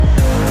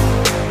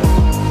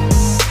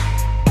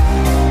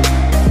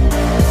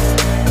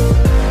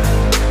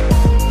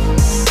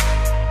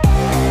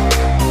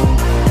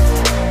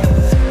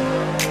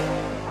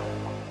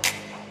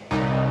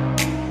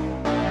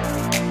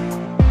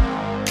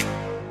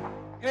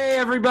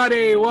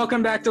everybody.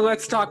 Welcome back to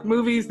Let's Talk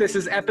Movies. This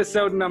is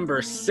episode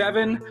number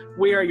 7.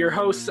 We are your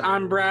hosts.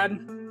 I'm Brad.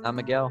 I'm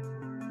Miguel.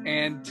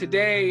 And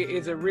today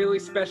is a really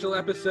special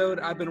episode.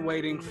 I've been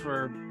waiting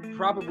for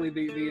probably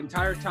the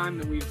entire time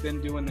that we've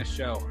been doing this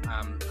show.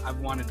 I've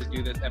wanted to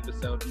do this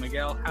episode.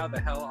 Miguel, how the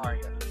hell are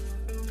you?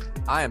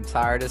 I am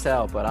tired as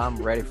hell, but I'm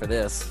ready for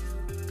this.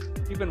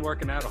 You've been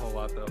working out a whole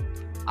lot, though.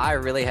 I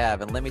really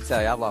have, and let me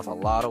tell you, I've lost a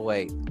lot of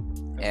weight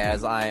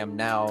as I am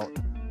now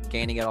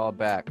gaining it all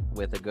back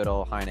with a good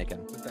old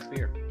Heineken. With that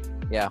beer.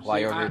 Yeah, while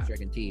you're over here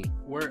drinking tea.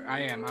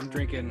 I'm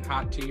drinking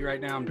hot tea right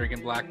now. I'm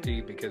drinking black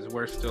tea because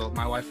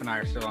my wife and I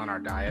are still on our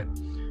diet.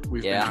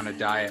 We've been on a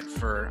diet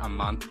for a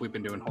month. We've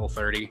been doing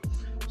Whole30.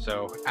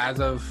 So as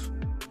of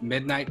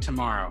midnight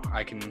tomorrow,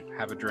 I can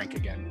have a drink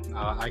again.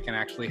 I can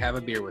actually have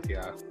a beer with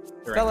you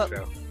during the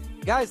show.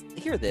 Guys,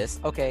 hear this.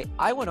 Okay,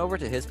 I went over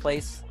to his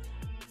place,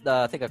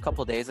 I think a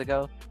couple days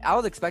ago. I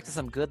was expecting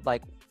some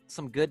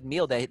good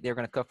meal they were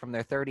going to cook from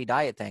their 30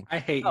 diet thing. I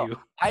hate you.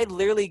 I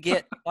literally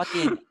get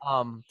fucking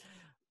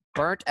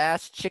burnt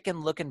ass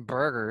chicken looking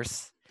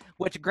burgers,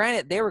 which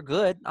granted they were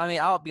good. I mean,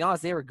 I'll be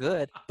honest, they were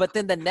good. But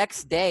then the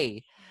next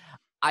day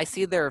I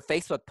see their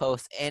Facebook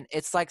post and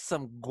it's like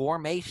some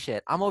gourmet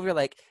shit. I'm over here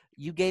like,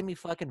 you gave me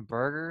fucking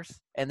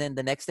burgers and then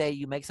the next day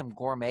you make some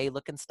gourmet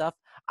looking stuff.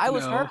 I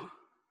was hurt.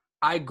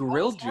 I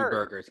grilled you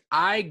burgers.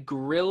 I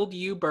grilled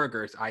you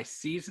burgers. I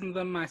seasoned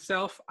them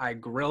myself. I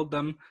grilled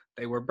them.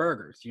 They were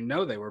burgers. You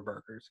know they were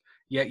burgers.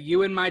 Yet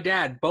you and my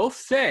dad both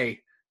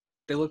say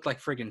they looked like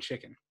friggin'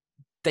 chicken.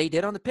 They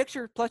did on the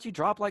picture. Plus, you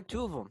dropped like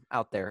 2 of them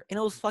out there. And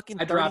it was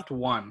fucking I dropped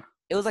 1.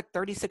 It was like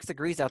 36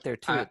 degrees out there,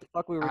 too. What the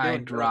fuck we were doing? I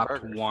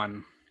dropped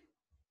 1.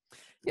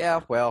 Yeah,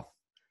 well,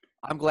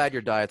 I'm glad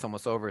your diet's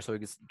almost over so we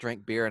can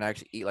drink beer and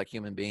actually eat like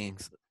human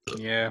beings.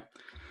 Yeah.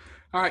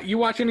 All right, you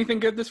watch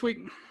anything good this week?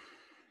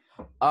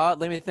 Let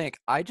me think.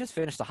 I just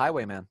finished The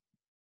Highwayman.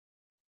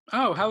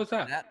 Oh, how was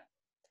that?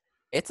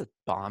 It's a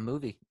bomb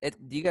movie.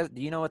 Do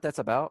you know what that's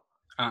about?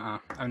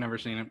 I've never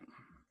seen it.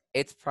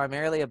 It's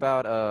primarily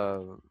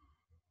about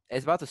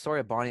it's about the story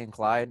of Bonnie and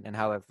Clyde and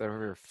how they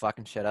were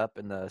fucking shit up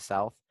in the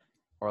South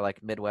or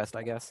like Midwest,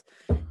 I guess.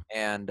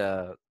 And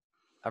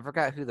I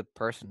forgot who the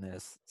person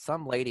is.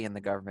 Some lady in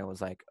the government was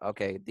like,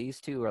 "Okay,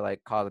 these two are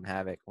like causing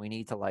havoc. We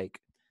need to like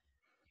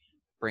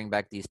bring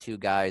back these 2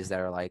 guys that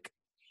are like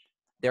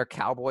they're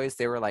cowboys.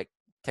 They were like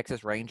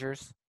Texas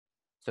Rangers.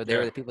 So they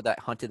were the people that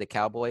hunted the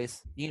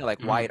cowboys. You know,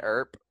 like Wyatt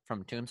Earp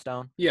from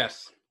Tombstone?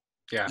 Yes.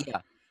 Yeah. Yeah.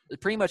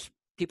 Pretty much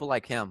people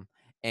like him.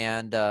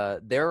 And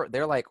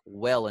they're like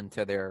well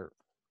into their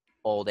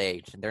old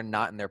age. They're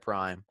not in their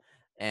prime.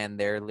 And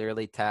they're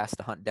literally tasked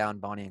to hunt down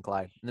Bonnie and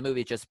Clyde. And the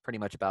movie is just pretty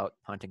much about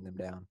hunting them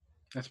down.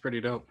 That's pretty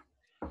dope.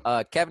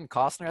 Kevin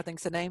Costner, I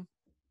think's the name.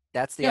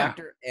 That's the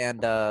actor.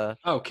 And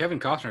Kevin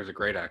Costner is a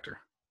great actor.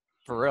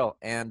 For real.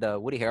 And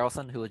Woody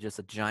Harrelson, who was just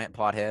a giant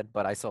pothead,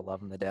 but I still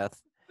love him to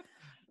death.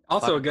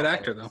 Also a good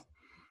actor, though.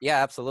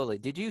 Yeah, absolutely.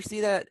 Did you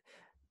see that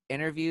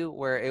interview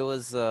where it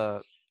was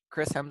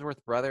Chris Hemsworth's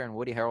brother and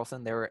Woody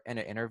Harrelson? They were in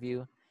an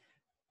interview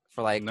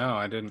for like... No,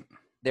 I didn't.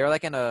 They were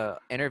like in an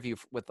interview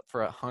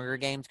for Hunger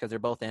Games because they're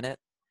both in it.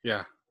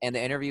 Yeah. And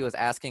the interview was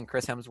asking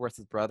Chris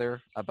Hemsworth's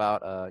brother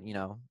about,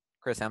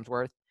 Chris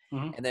Hemsworth.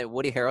 Mm-hmm. And then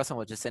Woody Harrelson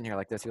was just sitting here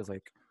like this. He was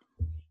like,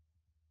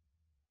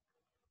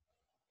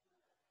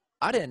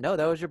 I didn't know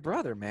that was your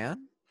brother,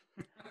 man.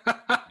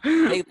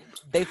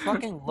 they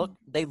fucking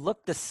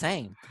look the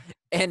same.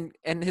 And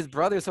his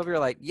brother's over here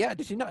like, yeah,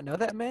 did you not know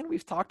that, man?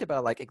 We've talked about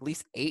it like at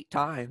least 8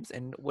 times.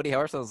 And Woody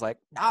Harrelson was like,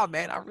 nah,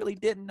 man, I really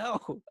didn't know.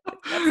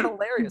 That's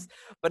hilarious.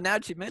 But now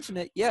that you mention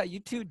it, yeah, you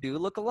two do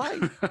look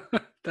alike.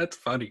 That's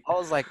funny. I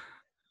was like,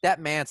 that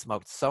man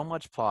smoked so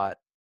much pot.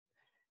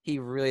 He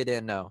really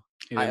didn't know.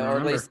 Or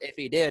at least if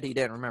he did, he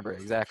didn't remember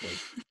exactly.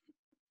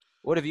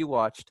 What have you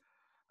watched?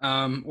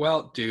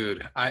 Well,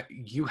 dude,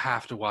 you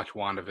have to watch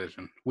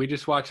WandaVision. We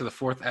just watched the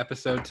 4th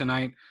episode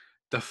tonight.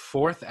 The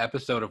 4th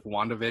episode of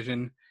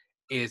WandaVision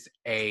is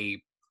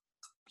a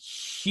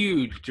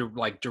huge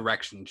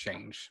direction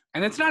change.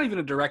 And it's not even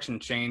a direction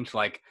change.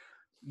 Like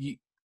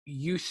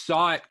you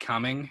saw it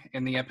coming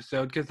in the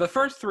episode because the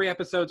first 3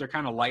 episodes are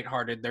kind of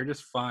lighthearted. They're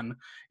just fun.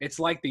 It's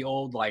like the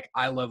old, like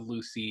I Love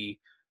Lucy,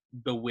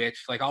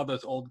 Bewitched, like all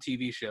those old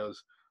TV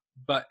shows.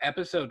 But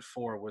episode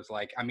 4 was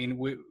like, I mean,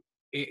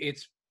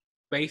 it's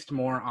based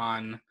more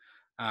on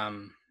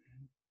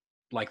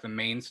like the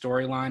main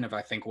storyline of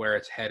I think where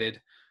it's headed,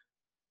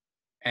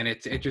 and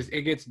it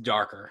gets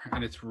darker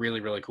and it's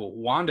really, really cool.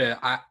 Wanda,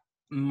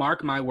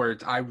 mark my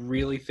words, I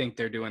really think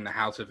they're doing the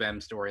House of M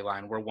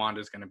storyline where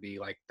Wanda's going to be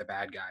like the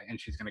bad guy and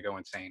she's going to go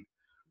insane.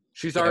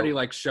 She's already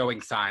like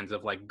showing signs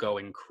of like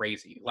going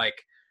crazy. Like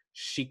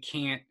she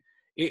can't.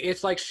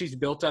 It's like she's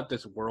built up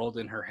this world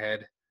in her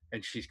head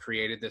and she's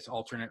created this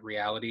alternate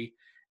reality,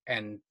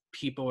 and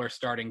people are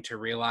starting to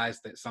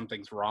realize that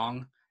something's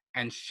wrong,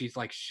 and she's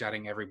like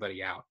shutting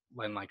everybody out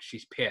when like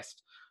she's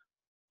pissed.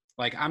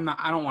 Like I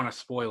don't want to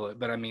spoil it,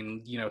 but I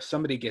mean,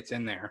 somebody gets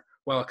in there.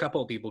 Well, a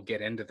couple of people get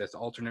into this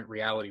alternate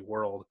reality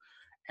world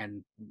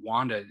And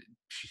Wanda,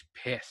 she's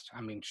pissed.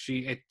 I mean,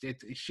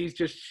 she's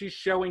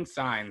showing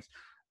signs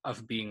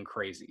of being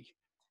crazy,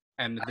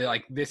 and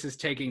like this is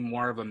taking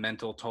more of a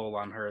mental toll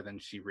on her than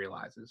she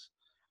realizes.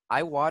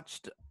 I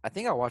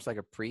think I watched like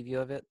a preview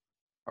of it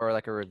or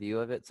like a review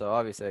of it. So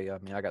obviously, I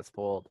mean, I got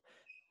spoiled.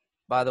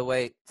 By the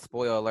way,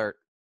 spoiler alert.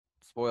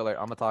 Spoiler alert.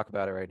 I'm gonna talk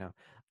about it right now.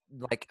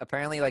 Like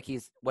apparently, like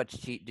did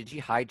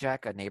she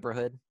hijack a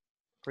neighborhood?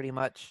 Pretty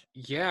much.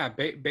 Yeah,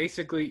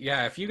 basically,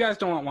 yeah. If you guys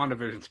don't want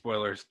WandaVision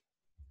spoilers,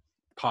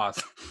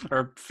 pause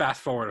or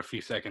fast forward a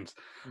few seconds.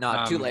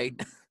 Not too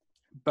late.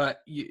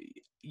 But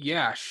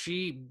yeah,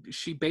 she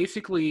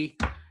basically,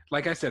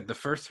 like I said, the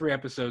first 3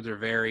 episodes are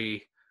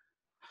very,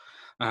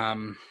 how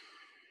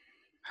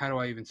do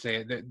I even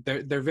say it?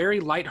 They're very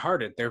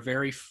lighthearted. They're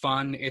very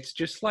fun. It's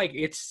just like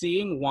it's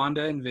seeing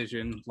Wanda and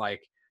Vision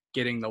like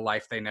getting the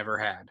life they never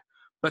had.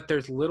 But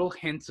there's little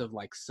hints of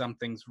like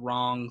something's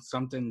wrong,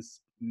 something's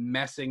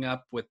messing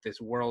up with this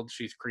world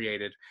she's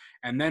created.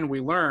 And then we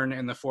learn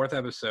in the 4th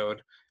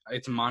episode,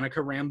 it's Monica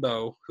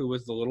Rambeau who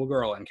was the little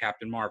girl in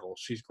Captain Marvel.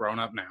 She's grown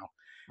up now.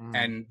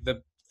 And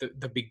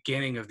the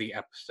beginning of the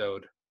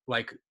episode,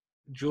 like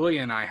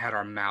Julia and I had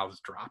our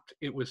mouths dropped.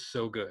 It was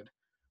so good.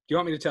 Do you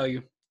want me to tell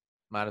you?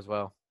 Might as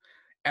well.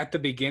 At the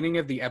beginning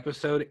of the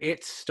episode,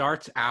 it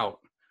starts out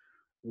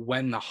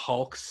when the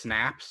Hulk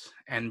snaps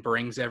and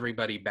brings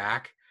everybody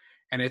back,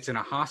 and it's in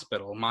a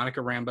hospital.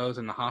 Monica Rambeau's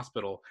in the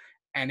hospital,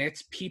 and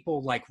it's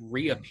people like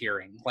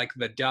reappearing, like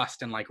the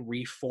dust and like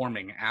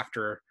reforming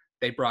after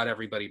they brought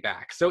everybody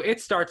back. So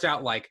it starts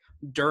out like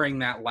during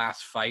that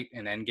last fight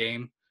in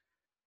Endgame,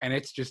 and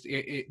it's just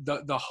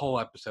the whole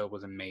episode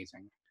was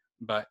amazing.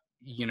 But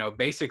you know,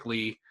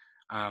 basically,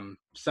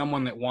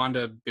 someone that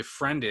Wanda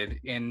befriended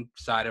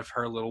inside of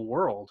her little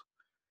world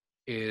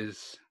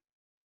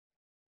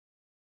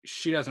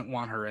she doesn't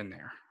want her in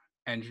there.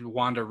 And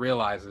Wanda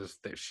realizes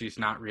that she's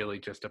not really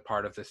just a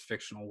part of this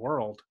fictional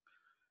world.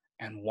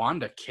 And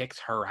Wanda kicks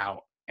her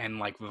out and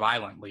like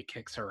violently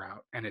kicks her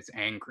out and is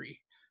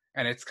angry.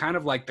 And it's kind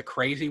of like the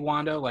crazy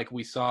Wanda, like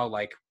we saw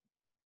like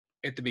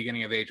at the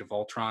beginning of Age of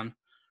Ultron,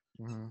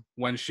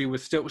 when she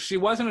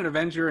wasn't an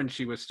Avenger and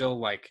she was still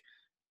like,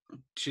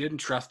 she didn't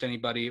trust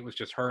anybody. It was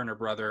just her and her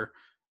brother.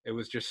 It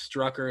was just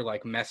Strucker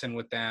like messing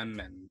with them,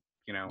 and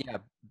you know. Yeah,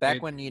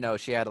 back when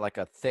she had like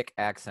a thick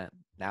accent.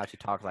 Now she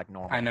talks like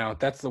normal. I know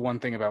that's the one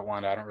thing about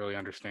Wanda I don't really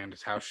understand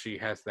is how she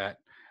has that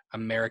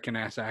American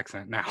ass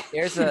accent now.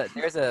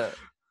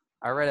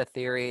 I read a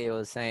theory. It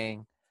was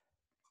saying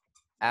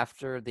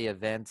after the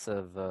events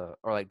of or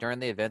like during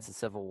the events of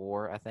Civil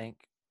War, I think,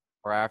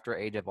 or after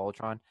Age of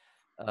Ultron,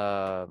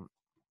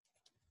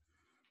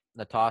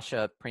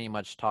 Natasha pretty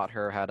much taught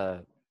her how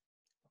to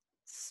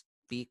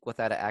speak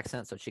without an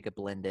accent so she could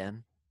blend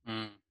in.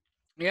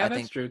 Yeah,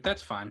 that's true.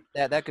 That's fine.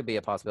 That could be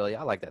a possibility.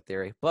 I like that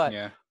theory. But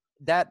yeah,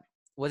 that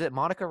was it.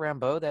 Monica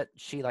Rambeau that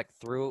she like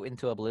threw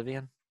into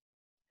oblivion.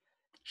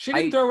 She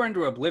didn't throw her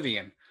into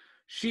oblivion.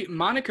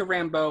 Monica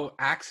Rambeau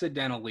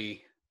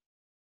accidentally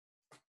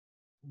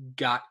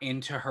got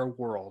into her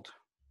world,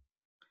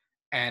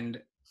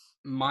 and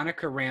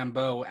Monica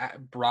Rambeau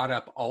brought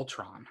up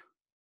Ultron.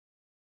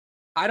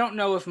 I don't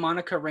know if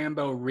Monica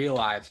Rambeau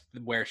realized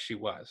where she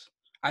was.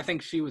 I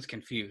think she was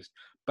confused,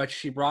 but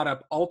she brought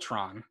up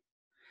Ultron,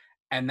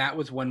 and that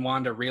was when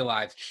Wanda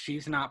realized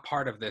she's not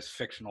part of this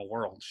fictional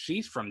world.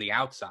 She's from the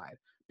outside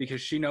because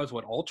she knows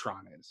what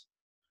Ultron is.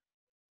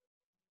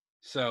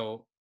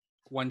 So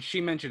when she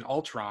mentioned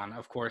Ultron,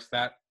 of course,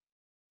 that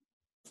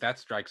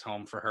strikes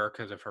home for her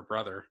because of her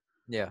brother.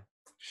 Yeah.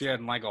 She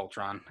didn't like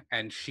Ultron,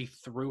 and she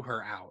threw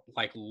her out,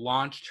 like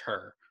launched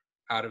her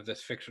out of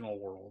this fictional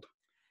world.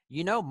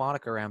 You know,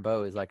 Monica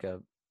Rambeau is like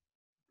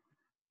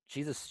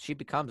she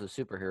becomes a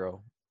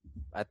superhero.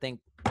 I think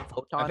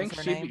Photon. I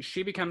think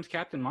she becomes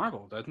Captain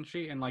Marvel, doesn't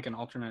she? In like an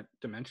alternate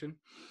dimension.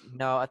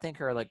 No, I think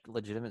her like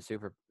legitimate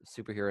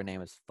superhero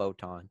name is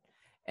Photon,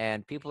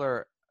 and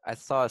I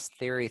saw a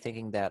theory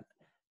thinking that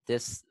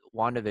this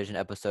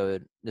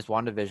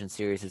WandaVision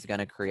series is going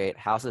to create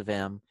House of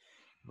M,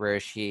 where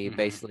she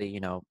basically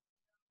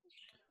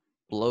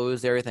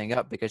blows everything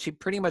up because she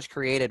pretty much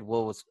created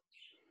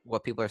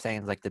what people are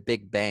saying is like the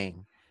Big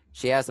Bang.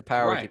 She has the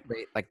power to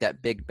create like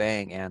that Big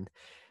Bang, and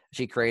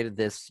she created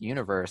this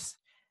universe.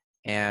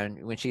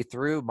 And when she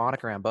threw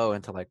Monica Rambeau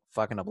into like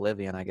fucking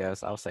oblivion, I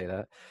guess I'll say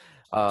that,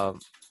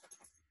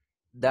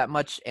 that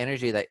much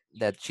energy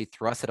that she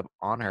thrusted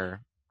on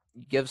her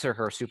gives her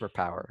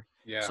superpower.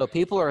 Yeah. So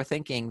people are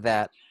thinking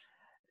that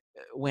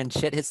when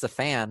shit hits the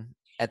fan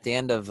at the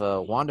end of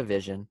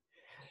WandaVision,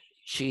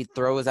 she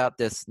throws out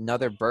this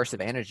another burst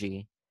of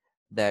energy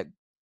that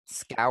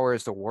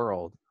scours the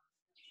world,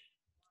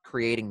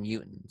 creating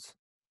mutants.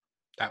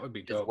 That would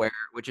be dope.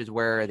 Which is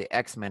where the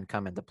X-Men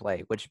come into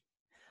play, which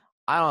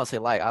I honestly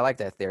like. I like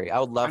that theory. I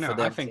would love for them.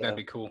 I think that'd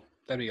be cool.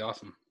 That'd be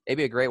awesome. It'd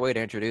be a great way to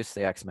introduce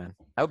the X-Men.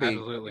 That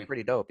would be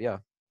pretty dope, yeah.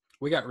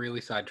 We got really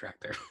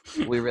sidetracked there.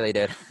 We really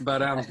did.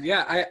 But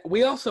yeah,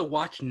 we also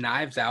watched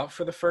Knives Out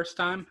for the first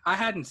time. I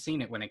hadn't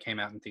seen it when it came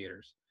out in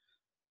theaters.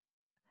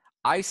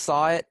 I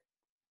saw it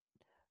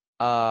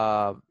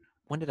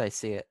when did I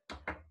see it?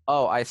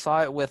 Oh, I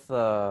saw it with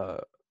one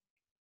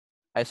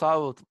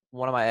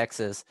of my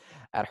exes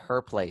at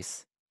her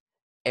place,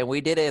 and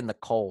we did it in the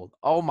cold.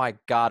 Oh my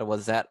God,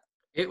 was that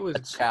It a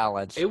was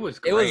challenge? it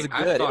was It was great.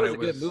 I good. It thought was it a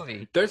good was.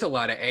 movie. There's a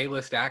lot of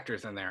A-list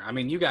actors in there. I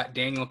mean, you got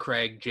Daniel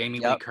Craig, Jamie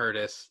Lee Yep.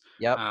 Curtis.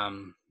 Yep.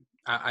 Um,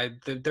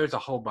 there's a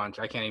whole bunch.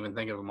 I can't even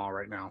think of them all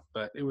right now,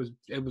 but it was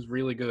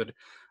really good.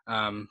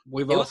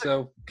 We've It was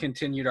also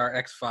continued our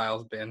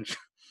X-Files binge.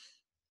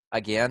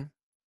 again.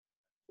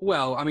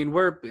 Well, I mean,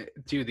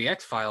 dude, the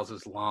X-Files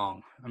is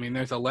long. I mean,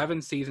 there's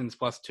 11 seasons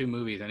plus 2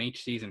 movies, and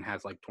each season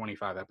has like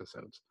 25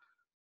 episodes.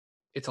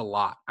 It's a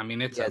lot. I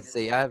mean, Yeah.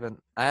 See, I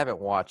haven't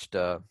watched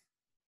the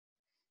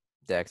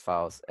X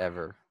Files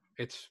ever.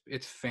 it's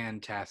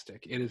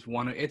fantastic.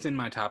 It's in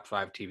my top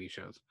 5 TV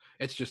shows.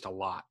 It's just a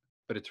lot,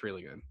 but it's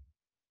really good.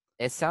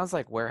 It sounds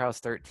like Warehouse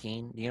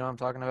 13. Do you know what I'm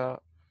talking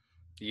about?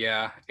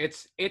 Yeah,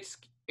 it's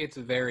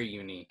very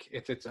unique.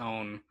 It's its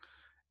own.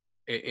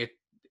 It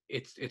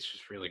it's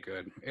just really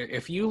good.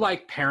 If you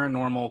like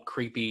paranormal,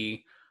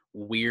 creepy,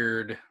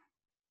 weird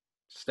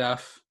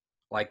stuff,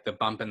 like the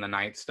Bump in the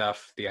Night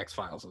stuff, the X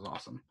Files is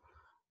awesome.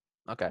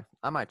 Okay,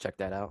 I might check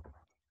that out.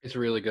 It's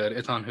really good.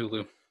 It's on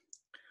Hulu.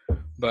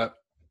 But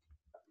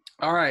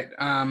all right,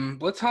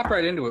 let's hop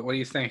right into it. What do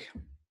you think?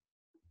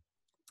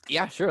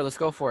 Yeah, sure. Let's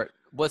go for it.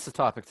 What's the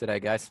topic today,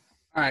 guys?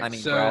 All I right,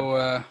 mean, Brad.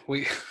 so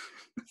we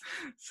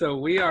so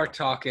we are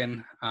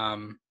talking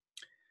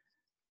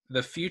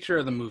the future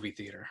of the movie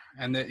theater,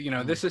 and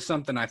Mm, this is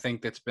something I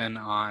think that's been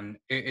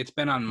it's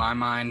been on my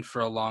mind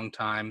for a long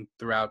time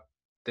throughout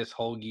this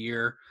whole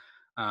year,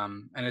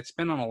 and it's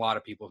been on a lot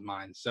of people's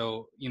minds.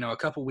 So a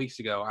couple weeks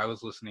ago, I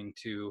was listening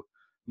to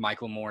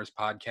Michael Moore's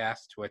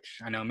podcast, which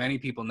I know many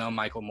people know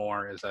Michael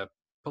Moore is a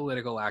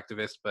political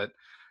activist, but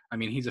I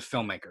mean he's a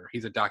filmmaker.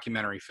 He's a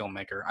documentary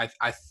filmmaker.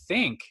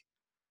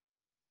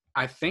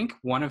 I think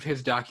one of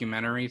his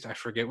documentaries, I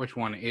forget which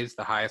one, is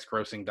the highest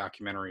grossing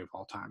documentary of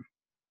all time.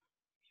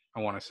 I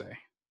want to say.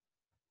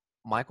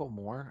 Michael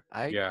Moore.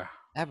 I Yeah.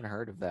 haven't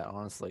heard of that,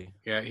 honestly.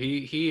 Yeah,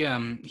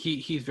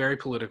 he's very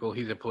political.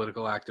 He's a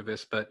political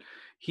activist, but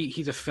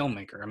he's a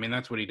filmmaker. I mean,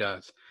 that's what he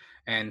does.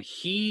 And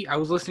I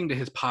was listening to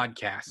his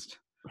podcast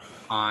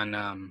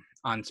on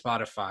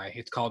Spotify.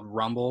 It's called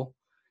Rumble,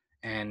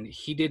 and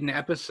he did an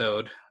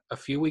episode a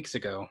few weeks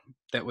ago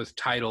that was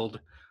titled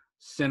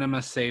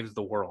 "Cinema Saves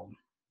the World."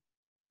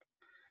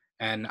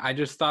 And I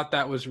just thought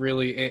that was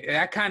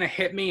that kind of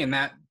hit me, and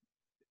that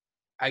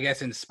I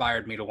guess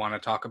inspired me to want to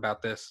talk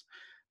about this.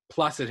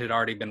 Plus, it had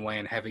already been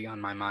weighing heavy on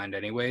my mind,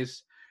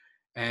 anyways.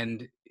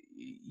 And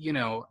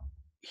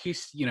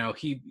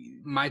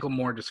Michael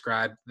Moore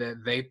described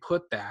that they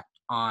put that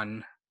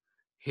on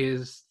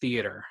his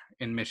theater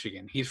in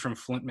Michigan. He's from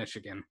Flint,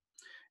 Michigan,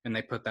 and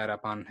they put that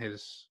up on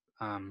his.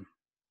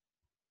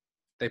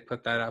 They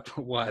put that up.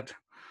 What?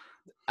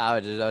 I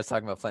was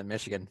talking about Flint,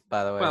 Michigan,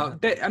 by the Well,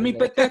 way. I mean,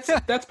 but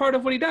that's part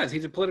of what he does.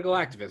 He's a political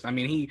activist. I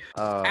mean, he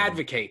um,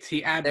 advocates.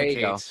 He there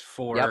you go. advocates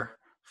Yep.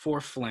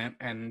 for Flint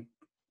and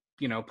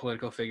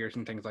political figures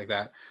and things like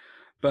that.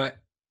 But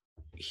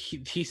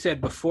he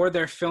said before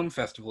their film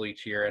festival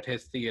each year at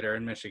his theater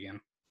in Michigan,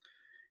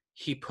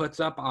 he puts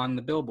up on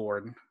the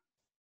billboard,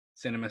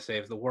 "Cinema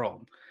Saves the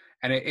World,"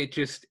 and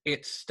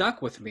it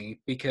stuck with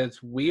me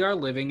because we are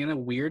living in a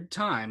weird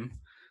time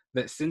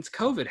that since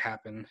COVID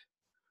happened,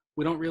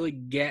 we don't really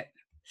get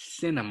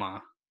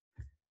cinema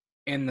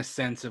in the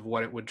sense of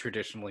what it would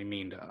traditionally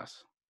mean to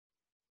us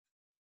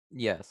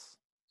Yes.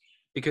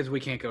 because we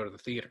can't go to the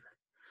theater.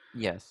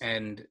 Yes.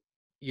 And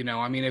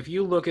I mean, if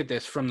you look at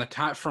this from the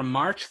time from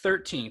March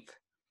 13th,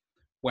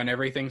 when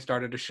everything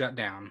started to shut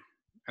down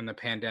and the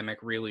pandemic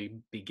really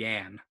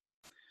began,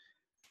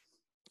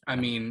 I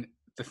mean,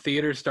 the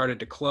theaters started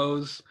to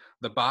close.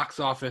 The box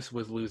office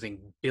was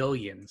losing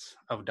billions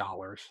of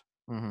dollars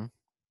Mm-hmm.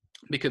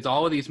 because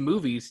all of these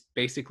movies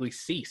basically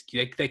ceased.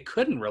 They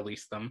couldn't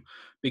release them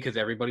because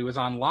everybody was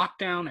on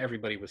lockdown.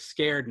 Everybody was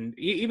scared. And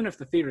even if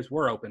the theaters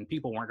were open,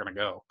 people weren't going to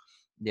go.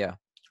 Yeah.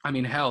 I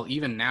mean, hell,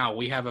 even now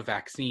we have a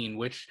vaccine,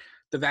 which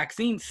the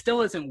vaccine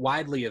still isn't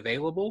widely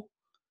available.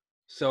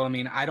 So, I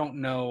mean, I don't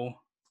know.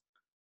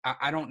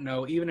 I don't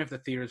know, even if the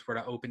theaters were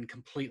to open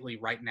completely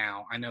right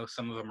now. I know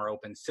some of them are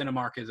open.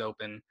 Cinemark is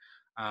open.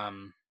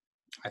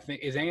 I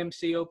think, is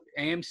AMC open?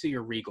 AMC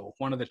or Regal?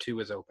 One of the two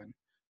is open.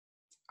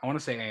 I want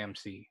to say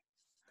AMC.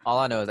 All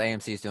I know is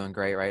AMC is doing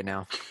great right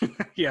now.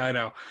 Yeah, I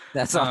know.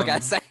 That's all I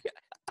gotta say.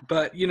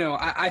 But,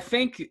 I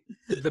think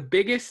the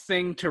biggest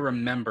thing to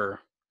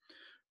remember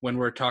when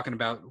we're talking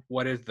about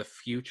what is the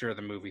future of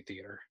the movie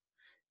theater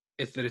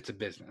is that it's a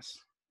business.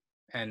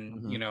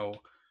 And, Mm-hmm.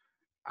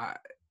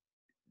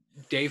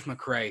 Dave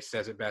McRae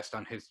says it best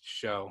on his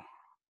show.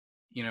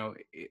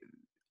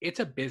 It's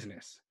a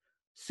business.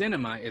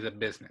 Cinema is a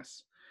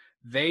business.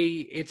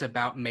 It's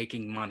about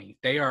making money.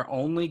 They are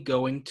only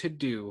going to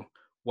do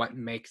what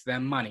makes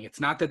them money. It's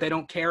not that they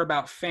don't care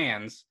about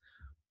fans,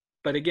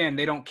 but again,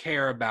 they don't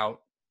care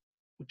about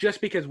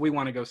just because we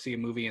want to go see a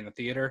movie in the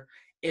theater.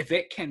 If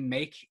it can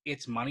make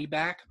its money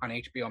back on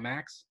HBO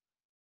Max,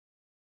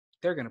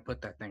 they're going to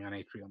put that thing on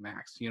HBO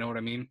Max. You know what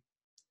I mean?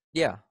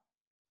 Yeah,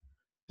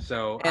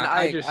 So and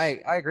I just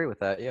I agree with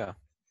that. Yeah.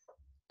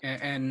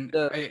 and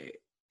The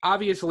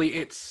obviously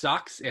it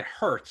sucks. It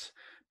hurts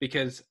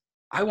because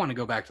I want to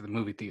go back to the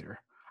movie theater.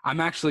 I'm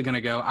actually going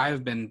to go. I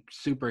have been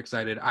super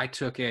excited. I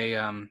took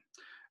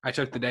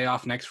the day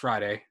off next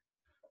Friday.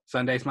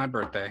 Sunday's my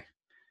birthday,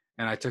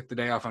 and I took the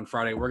day off on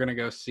Friday. We're going to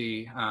go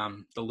see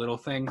The Little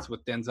Things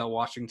with Denzel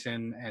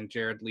Washington and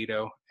Jared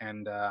Leto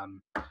and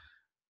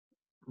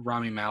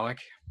Rami Malek.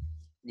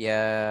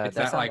 Yeah, It's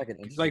that that sounds like an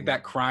interesting like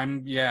that movie.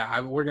 crime. Yeah,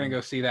 we're gonna Mhm. go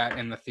see that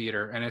in the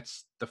theater, and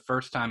it's the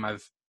first time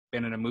I've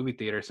been in a movie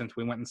theater since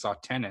we went and saw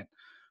Tenet.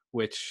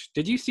 Which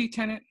did you see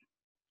Tenet?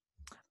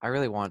 I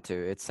really want to.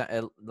 It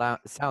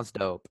sounds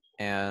dope,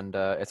 and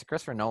it's a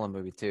Christopher Nolan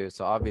movie too.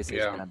 So obviously,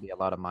 it's Yeah, gonna be a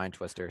lot of mind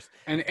twisters.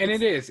 and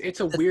it is. It's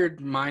a The th- weird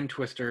mind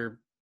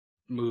twister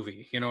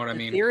movie. You know what I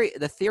mean?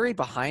 the theory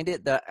behind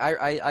it. That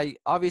I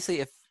obviously,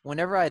 if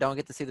whenever I don't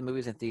get to see the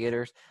movies in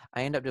theaters,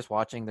 I end up just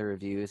watching the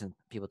reviews and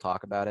people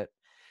talk about it,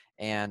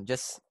 and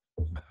just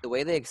the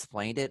way they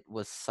explained it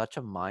was such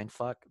a mind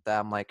fuck that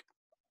I'm like,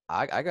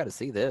 I got to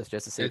see this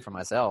just to see it It for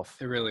myself.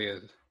 it really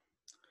is.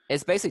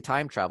 It's basically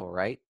time travel,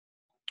 right?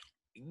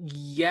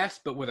 Yes,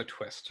 but with a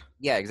twist.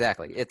 Yeah,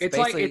 exactly. It's It's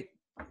like basically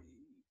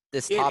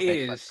this it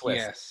topic but is. twist.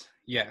 Yes,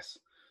 yes.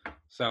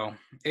 So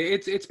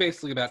it's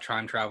basically about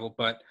time travel.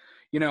 But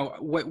you know,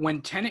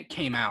 when Tenet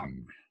came out,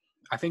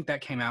 I think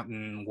that came out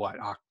in what,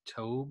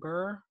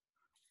 October,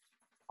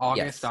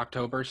 August, Yes.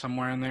 October,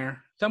 somewhere in there,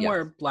 Yes.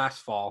 somewhere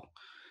last fall.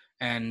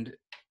 And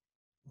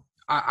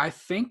I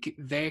think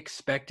they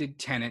expected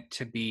Tenet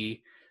to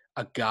be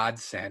a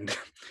godsend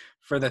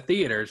for the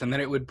theaters and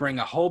that it would bring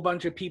a whole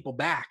bunch of people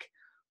back,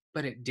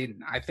 but it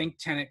didn't. I think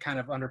Tenet kind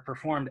of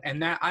underperformed,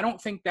 and that I don't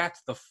think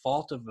that's the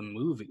fault of the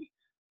movie.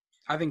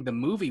 I think the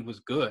movie was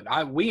good.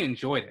 We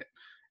enjoyed it,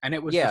 and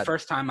it was the Yeah.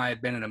 first time I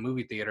had been in a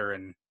movie theater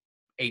in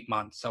 8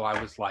 months. So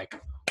I was like,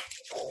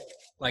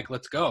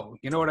 let's go.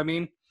 You know what I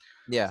mean?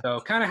 Yeah.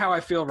 So kind of how I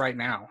feel right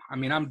now. I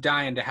mean, I'm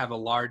dying to have a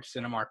large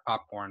Cinemark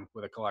popcorn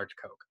with a large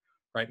Coke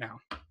right now.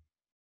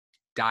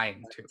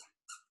 Dying to.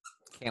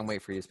 Can't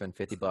wait for you to spend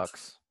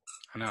 $50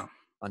 I know.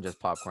 on just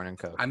popcorn and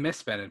Coke. I miss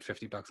spending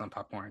 $50 on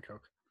popcorn and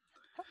Coke.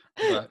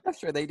 But I'm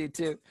sure they do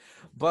too.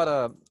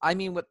 But I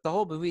mean, with the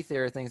whole movie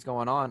theater things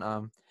going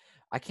on,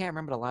 I can't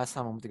remember the last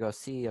time I went to go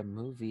see a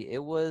movie.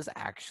 It was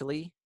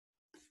actually,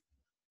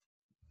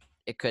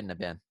 it couldn't have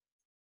been.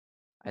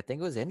 I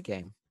think it was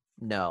Endgame.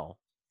 No,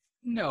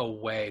 no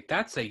way.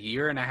 That's a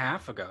year and a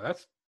half ago.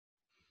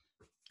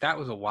 That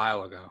was a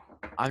while ago.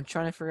 I'm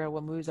trying to figure out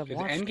what movies I've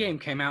Because watched.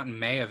 Endgame came out in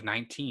May of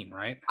 19,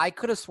 right? I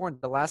could have sworn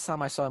the last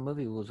time I saw a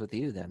movie was with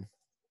you then,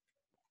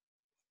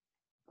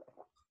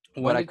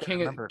 but When I did couldn't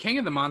remember. King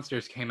of the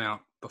Monsters came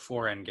out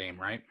before Endgame,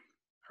 right?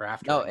 Or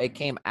after No, it Endgame?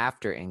 came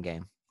after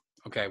Endgame.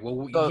 Okay,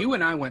 well, So you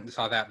and I went and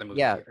saw that in the movie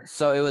yeah, theater.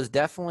 so it was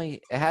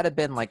definitely it had to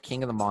been like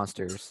King of the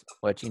Monsters,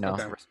 which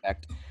Okay.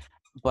 respect.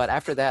 But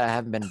after that, I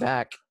haven't been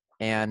back,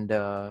 and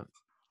I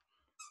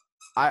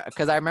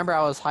remember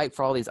I was hyped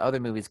for all these other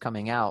movies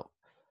coming out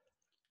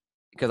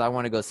because I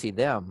want to go see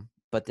them.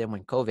 But then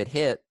when COVID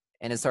hit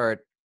and it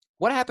started,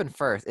 what happened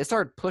first? It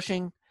started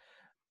pushing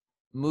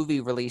movie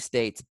release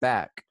dates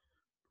back.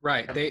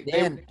 Right. And They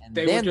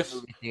were then the just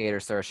movie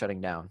theaters started shutting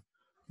down.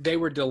 they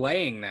were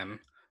delaying them,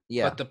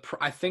 Yeah. but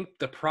I think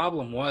the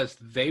problem was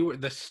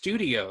the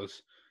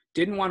studios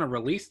didn't want to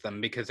release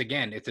them because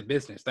again, it's a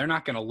business. They're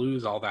not going to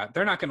lose all that.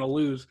 They're not going to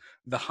lose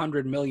the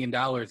 $100 million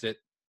it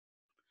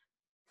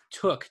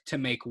took to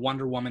make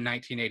Wonder Woman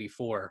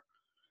 1984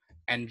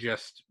 and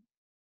just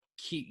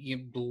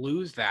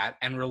lose that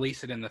and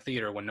release it in the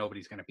theater when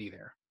nobody's going to be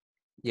there.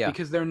 Yeah.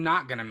 Because they're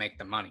not going to make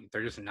the money.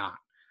 They're just not.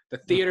 The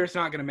Mm. theater's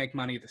not going to make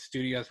money. The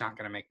studio's not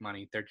going to make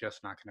money. They're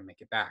just not going to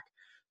make it back.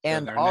 So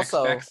And their next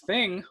also, best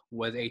thing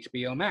was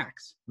HBO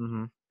Max.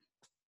 mhm.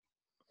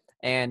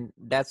 And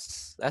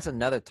that's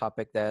another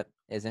topic that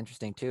is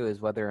interesting too,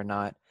 is whether or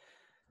not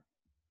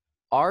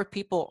are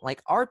people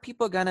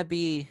gonna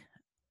be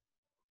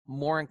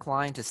more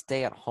inclined to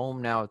stay at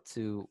home now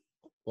to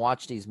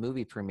watch these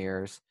movie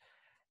premieres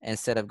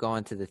instead of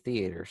going to the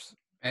theaters?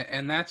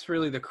 And that's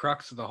really the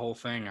crux of the whole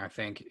thing, I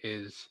think,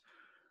 is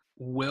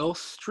will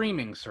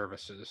streaming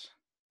services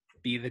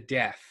be the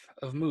death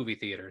of movie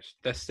theaters?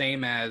 The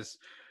same as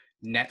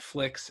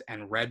Netflix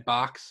and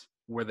Redbox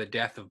were the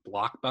death of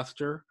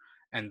Blockbuster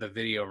and the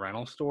video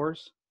rental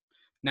stores.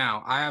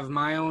 Now, I have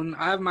my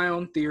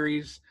own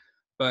theories,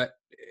 but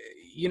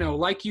you know,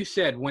 like you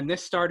said, when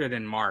this started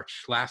in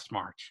last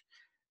March,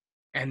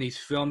 and these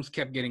films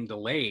kept getting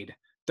delayed,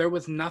 there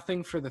was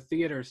nothing for the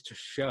theaters to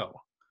show.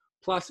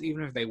 Plus,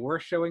 even if they were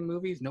showing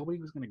movies, nobody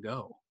was going to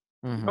go.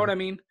 You know Mm-hmm. what I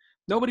mean?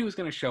 Nobody was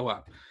going to show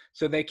up.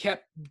 So they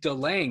kept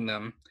delaying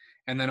them.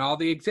 And then all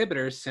the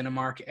exhibitors,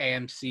 Cinemark,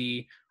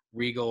 AMC,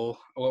 Regal,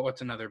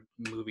 what's another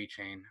movie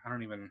chain? I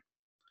don't even.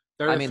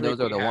 They're I the mean, three those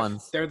are we the have.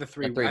 ones, They're the the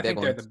three. three I big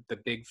think they're ones. the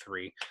big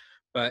three.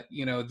 But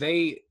you know,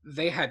 they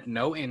had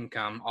no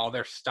income. All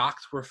their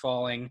stocks were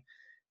falling.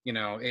 You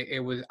know, it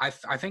was. I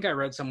think I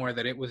read somewhere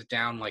that it was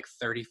down like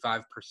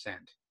 35%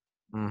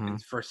 Mm-hmm.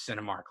 for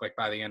Cinemark, like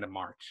by the end of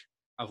March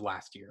of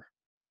last year.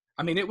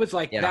 I mean, it was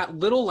like Yeah. that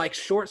little like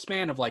short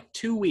span of like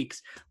 2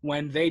 weeks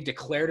when they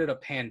declared it a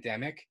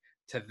pandemic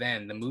to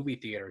then the movie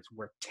theaters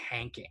were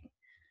tanking,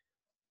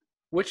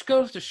 which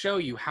goes to show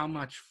you how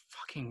much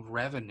fucking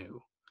revenue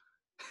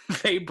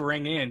they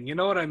bring in. You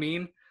know what I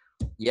mean?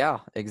 Yeah,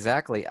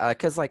 exactly.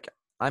 Because, like,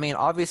 I mean,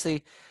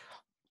 obviously,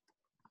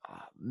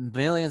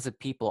 millions of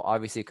people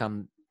obviously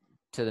come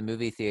to the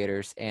movie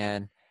theaters,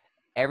 and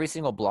every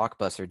single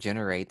blockbuster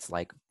generates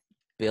like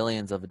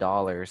billions of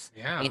dollars.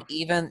 Yeah. And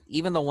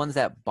even the ones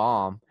that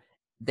bomb,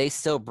 they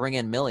still bring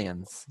in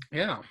millions.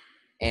 Yeah.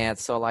 And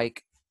so,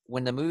 like,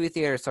 when the movie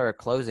theaters started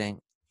closing,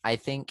 I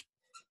think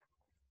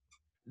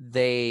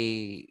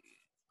they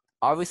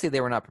obviously they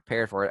were not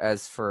prepared for it.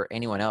 As for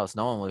anyone else,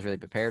 no one was really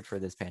prepared for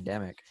this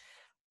pandemic.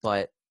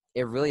 But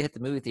it really hit the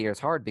movie theaters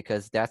hard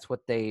because that's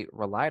what they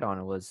relied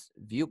on, was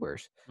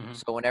viewers. Mhm.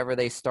 So whenever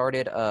they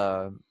started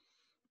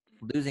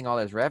losing all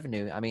this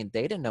revenue, I mean,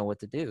 they didn't know what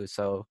to do.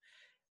 So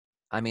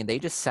I mean, they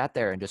just sat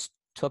there and just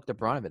took the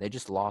brunt of it. They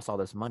just lost all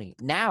this money.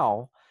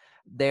 Now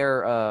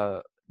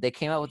they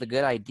came out with a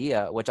good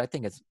idea, which I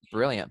think is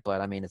brilliant, but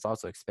I mean, it's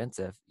also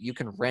expensive. You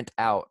can rent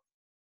out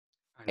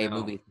I a know.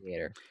 movie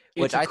theater,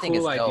 It's which a I think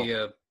cool is dope.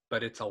 idea,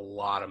 but it's a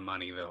lot of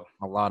money though.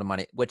 A lot of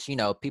money, which,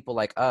 people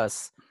like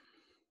us,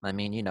 I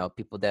mean,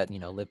 people that,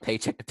 live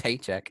paycheck to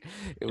paycheck,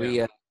 Yeah.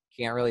 we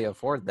can't really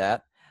afford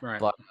that. Right.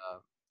 But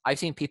I've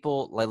seen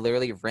people like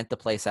literally rent the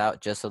place out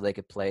just so they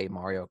could play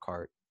Mario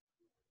Kart.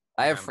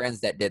 I have Yeah.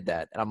 friends that did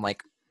that, and I'm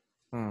like,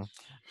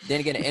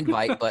 didn't get an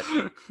invite, but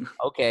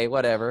okay,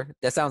 whatever.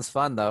 That sounds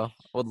fun though.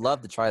 Would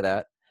love to try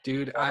that.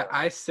 Dude,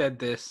 I said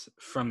this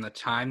from the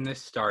time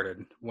this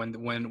started. When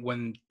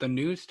the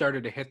news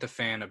started to hit the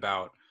fan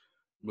about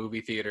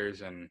movie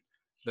theaters and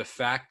the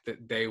fact that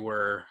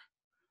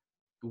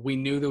we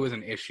knew there was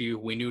an issue.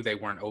 We knew they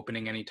weren't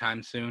opening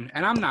anytime soon.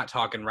 And I'm not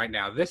talking right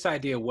now. This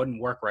idea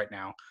wouldn't work right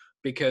now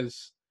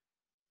because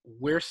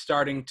we're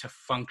starting to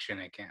function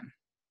again.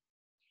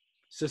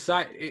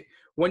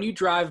 When you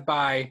drive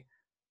by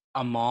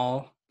a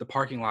mall, the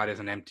parking lot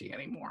isn't empty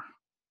anymore.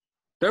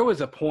 There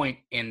was a point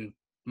in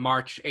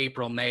March,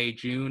 April, May,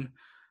 June,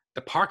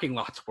 the parking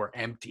lots were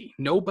empty.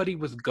 Nobody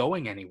was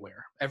going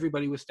anywhere.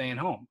 Everybody was staying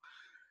home.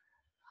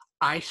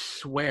 I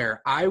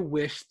swear, I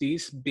wish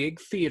these big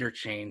theater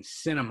chains,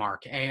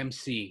 Cinemark,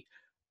 AMC,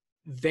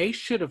 they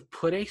should have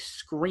put a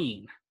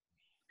screen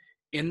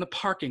in the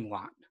parking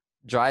lot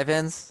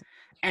Drive-ins.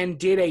 and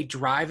did a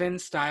drive-in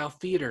style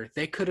theater.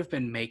 They could have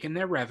been making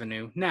their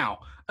revenue. Now,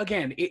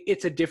 again,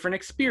 it's a different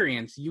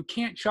experience. You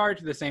can't charge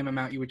the same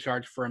amount you would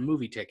charge for a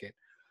movie ticket,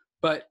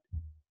 but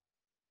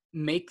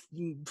they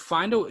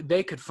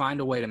could find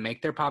a way to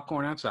make their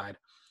popcorn outside.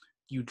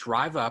 You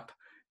drive up,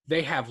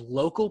 they have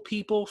local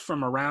people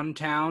from around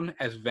town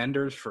as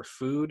vendors for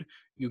food.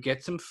 You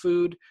get some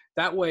food.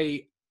 That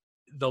way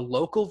the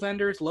local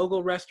vendors,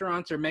 local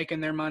restaurants are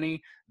making their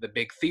money, the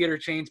big theater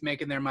chains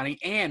making their money,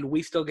 and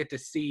we still get to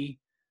see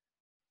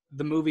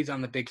the movies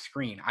on the big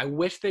screen. I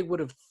wish they would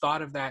have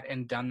thought of that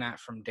and done that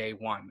from day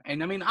one.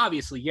 And I mean,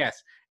 obviously,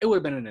 yes, it would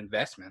have been an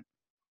investment.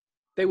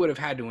 They would have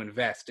had to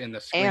invest in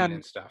the screen and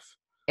and stuff.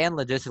 and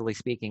logistically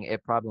speaking,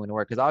 it probably wouldn't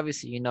work because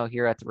obviously,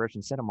 here at the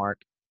Richmond Cinemark,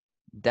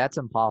 that's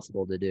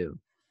impossible to do.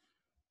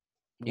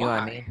 You know what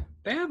I Why? mean?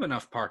 They have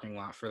enough parking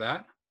lot for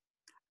that.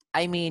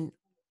 I mean,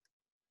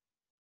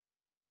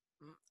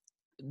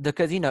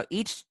 because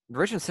each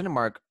Richmond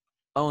Cinemark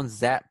owns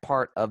that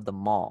part of the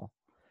mall.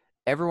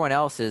 Everyone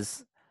else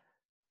is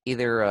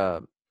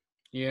either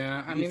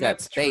Yeah, I use mean that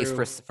that's space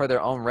true. for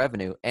their own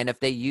revenue, and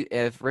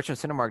if Richmond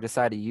Cinemark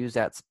decided to use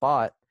that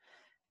spot,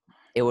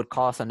 it would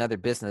cost another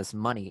business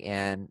money,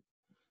 and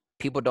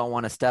people don't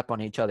want to step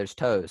on each other's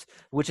toes.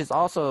 Which is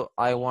also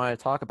I wanted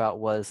to talk about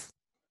was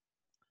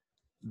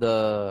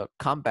the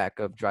comeback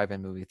of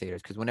drive-in movie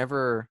theaters, because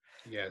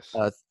Yes.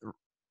 uh,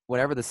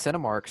 whenever the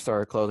Cinemark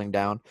started closing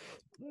down,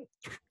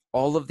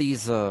 all of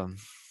these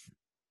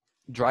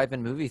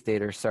drive-in movie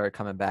theaters started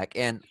coming back.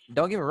 And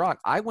don't get me wrong,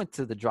 I went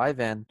to the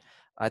drive-in.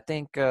 I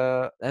think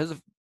I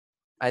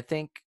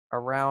think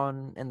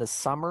around in the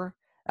summer.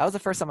 That was the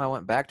first time I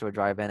went back to a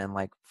drive-in in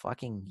like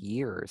fucking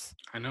years.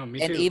 I know,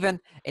 me And too.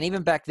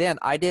 even back then,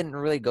 I didn't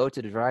really go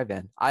to the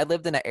drive-in. I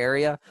lived in an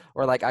area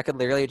where like I could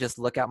literally just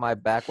look out my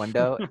back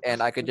window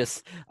and I could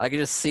just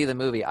see the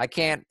movie. I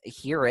can't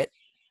hear it,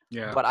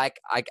 Yeah. but I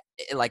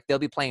like they'll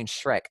be playing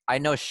Shrek. I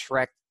know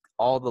Shrek,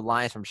 all the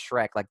lines from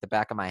Shrek like the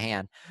back of my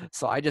hand.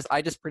 So I just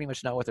pretty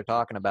much know what they're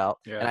talking about,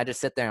 and Yeah. I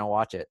just sit there and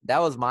watch it. That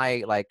was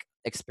my like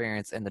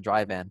experience in the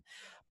drive-in.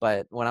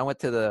 But when I went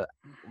to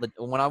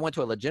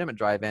a legitimate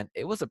drive-in,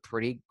 it was a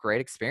pretty great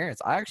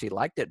experience. I actually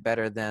liked it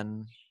better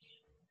than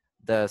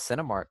the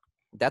Cinemark.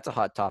 That's a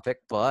hot topic,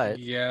 but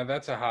Yeah,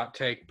 that's a hot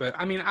take, but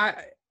I mean,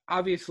 I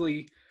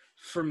obviously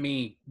for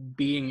me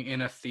being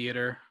in a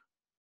theater,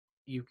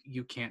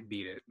 you can't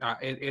beat it.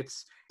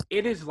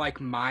 It is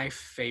like my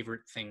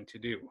favorite thing to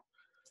do.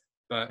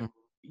 But, mm,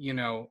 you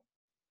know,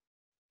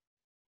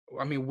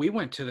 I mean, we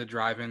went to the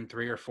drive-in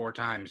 3 or 4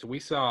 times.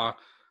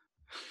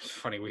 It's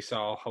funny, we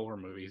saw horror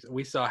movies.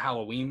 We saw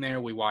Halloween there.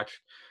 We watched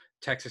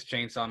Texas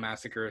Chainsaw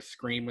Massacre,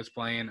 Scream was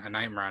playing, A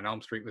Nightmare on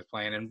Elm Street was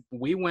playing, and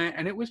we went,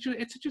 and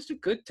it's just a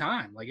good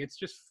time. Like it's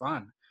just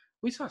fun.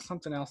 We saw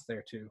something else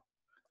there too.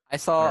 I Uh,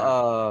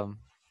 saw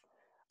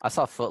I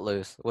saw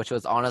Footloose, which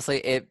was honestly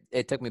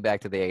it took me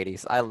back to the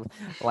 80s. I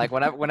like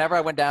whenever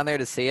I went down there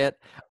to see it,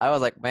 I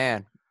was like,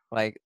 man,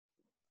 like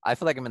I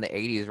feel like I'm in the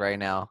 80s right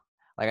now.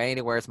 Like I need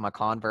to wear my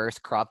Converse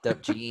cropped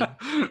up jean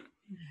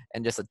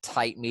and just a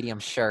tight medium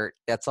shirt.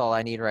 That's all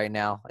I need right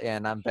now,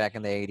 and I'm back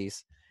in the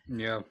 80s.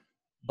 yeah,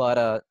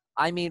 But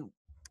I mean,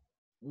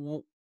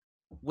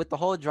 with the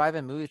whole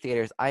drive-in movie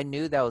theaters, I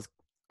knew that was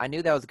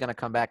going to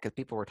come back because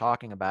people were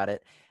talking about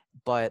it,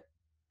 but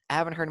I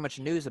haven't heard much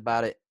news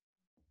about it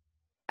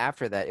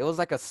after that. It was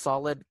like a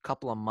solid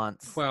couple of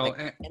months, well,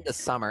 like in the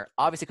summer,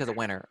 obviously because of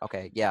winter.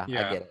 Okay, yeah, I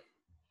yeah, get it.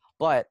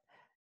 But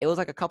it was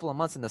like a couple of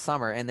months in the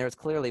summer, and there's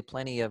clearly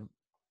plenty of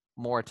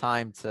more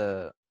time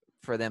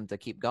for them to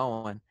keep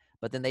going.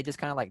 But then they just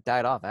kind of like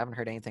died off. I haven't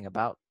heard anything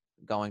about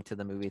going to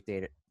the movie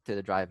theater to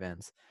the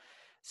drive-ins.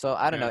 So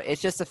I don't know. yeah,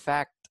 It's just a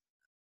fact.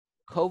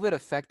 COVID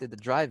affected the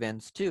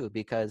drive-ins too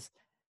because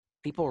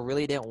people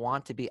really didn't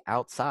want to be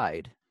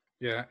outside.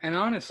 yeah. And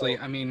honestly,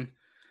 So I mean,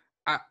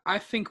 I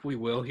think we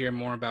will hear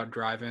more about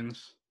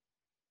drive-ins,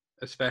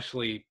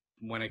 especially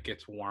when it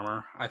gets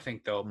warmer. I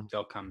think mm,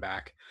 they'll come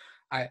back.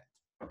 I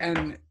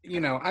and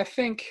I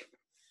think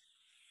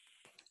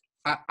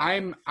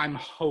I'm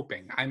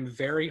hoping, I'm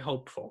very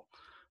hopeful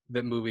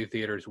that movie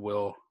theaters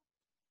will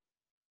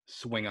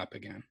swing up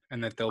again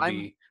and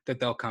I'm that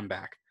they'll come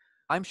back.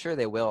 I'm sure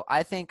they will.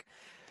 I think,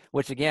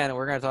 which again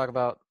we're going to talk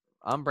about.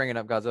 I'm bringing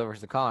up Godzilla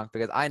vs Kong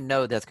because I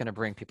know that's going to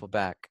bring people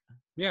back.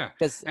 Yeah.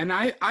 Because And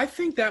I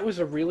think that was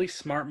a really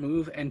smart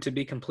move. And to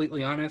be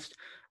completely honest,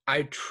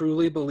 I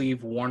truly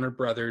believe Warner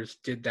Brothers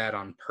did that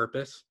on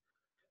purpose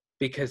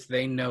because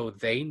they know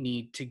they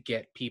need to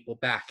get people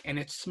back. And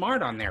it's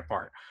smart on their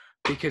part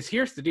because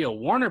here's the deal.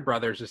 Warner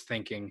Brothers is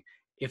thinking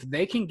if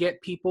they can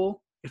get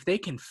people, if they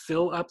can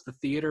fill up the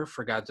theater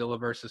for Godzilla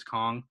versus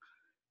Kong,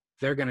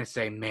 they're going to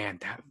say, man,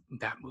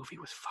 that movie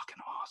was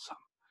fucking awesome.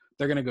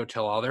 They're going to go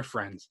tell all their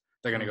friends.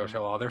 They're going to go mhm,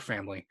 tell all their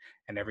family,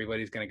 and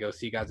everybody's going to go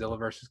see Godzilla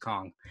versus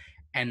Kong.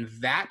 And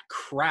that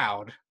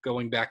crowd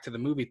going back to the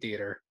movie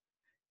theater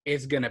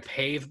is going to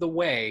pave the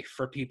way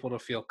for people to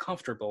feel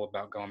comfortable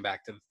about going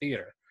back to the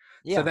theater.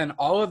 So yeah, then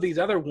all of these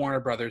other Warner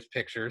Brothers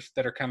pictures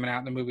that are coming out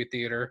in the movie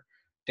theater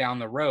down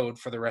the road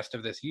for the rest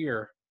of this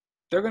year,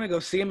 they're going to go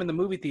see them in the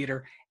movie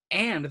theater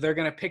and they're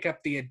going to pick up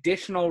the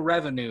additional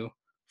revenue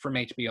from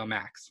HBO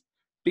Max.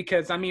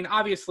 Because, I mean,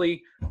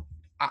 obviously,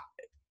 I,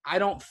 I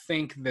don't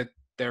think that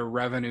their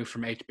revenue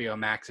from HBO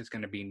Max is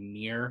going to be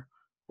near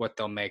what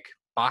they'll make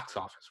box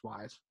office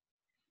wise.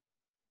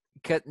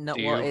 no,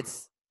 Do well, you?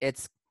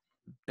 it's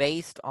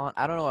based on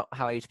I don't know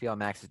how HBO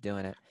Max is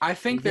doing it. I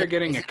think they're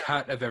getting Is a it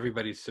cut of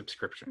everybody's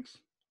subscriptions.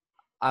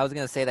 I was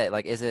gonna say that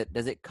like does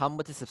it come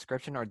with the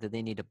subscription or do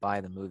they need to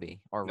buy the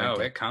movie or No,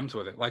 rent it? it comes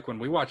with it. Like when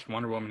we watched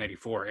Wonder Woman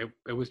 84,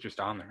 it was just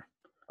on there.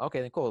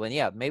 Okay, then cool. Then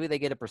yeah, maybe they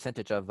get a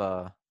percentage of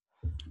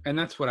And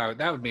that's what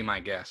that would be my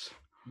guess.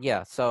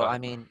 yeah. So I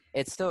But mean,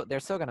 they're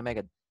still gonna make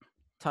a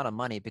ton of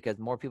money because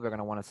more people are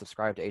gonna want to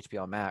subscribe to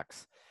HBO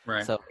Max.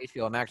 right. So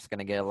HBO Max is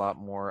gonna get a lot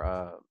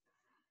more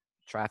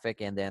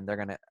traffic, and then they're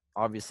gonna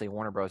obviously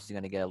Warner Bros is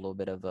gonna get a little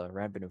bit of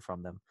revenue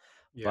from them.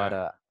 But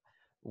Yeah.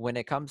 when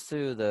it comes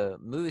to the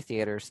movie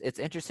theaters, it's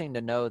interesting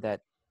to know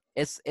that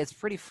it's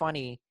pretty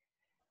funny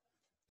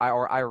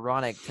or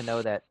ironic to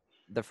know that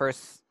the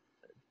first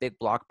big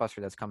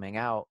blockbuster that's coming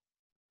out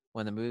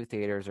when the movie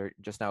theaters are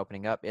just now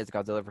opening up is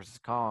Godzilla versus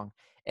Kong,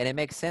 and it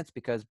makes sense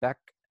because back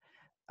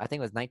I think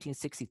it was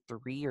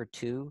 1963 or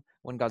two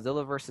when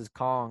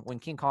when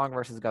King Kong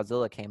versus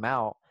Godzilla came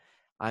out.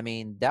 I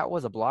mean, that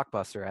was a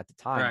blockbuster at the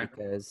time Right.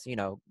 because,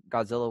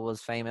 Godzilla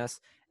was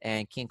famous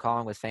and King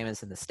Kong was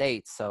famous in the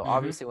States. So Mm-hmm.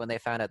 obviously when they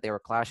found out they were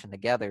clashing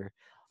together,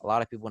 a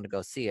lot of people wanted to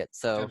go see it.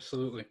 So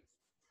Absolutely.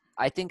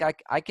 I think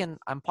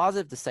I'm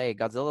positive to say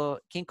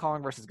King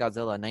Kong versus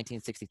Godzilla in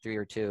 1963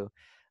 or two,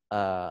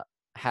 uh,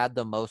 had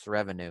the most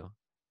revenue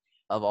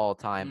of all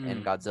time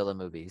in Mm. Godzilla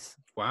movies.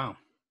 Wow.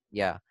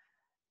 Yeah.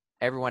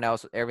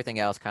 Everything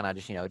else kind of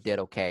just, did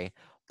okay.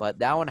 But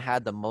that one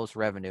had the most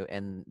revenue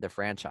in the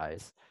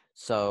franchise.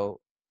 So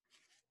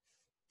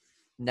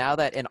now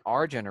that in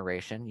our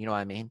generation, you know what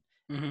I mean?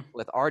 Mm-hmm.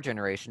 With our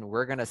generation,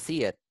 we're going to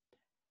see it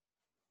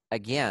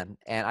again.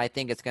 And I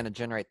think it's going to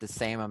generate the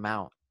same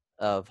amount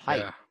of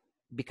hype. Yeah.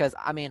 Because,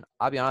 I mean,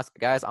 I'll be honest,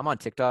 guys, I'm on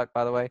TikTok,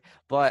 by the way,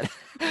 but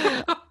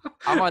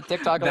I'm on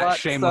TikTok a That lot.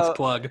 shameless So,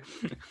 plug.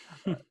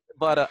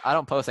 but I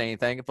don't post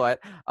anything. But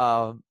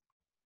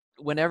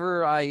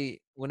whenever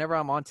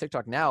I'm on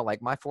TikTok now,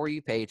 like my For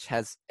You page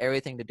has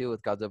everything to do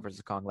with Godzilla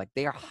vs Kong. Like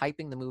they are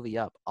hyping the movie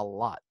up a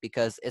lot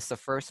because it's the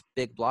first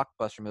big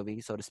blockbuster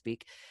movie, so to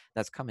speak,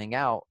 that's coming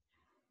out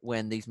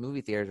when these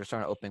movie theaters are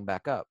starting to open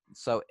back up.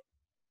 So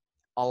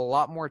a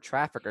lot more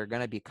traffic are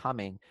going to be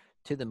coming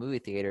to the movie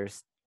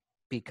theaters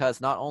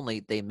because not only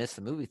they miss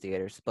the movie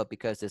theaters, but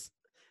because it's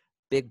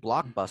big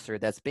blockbuster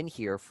that's been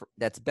here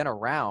that's been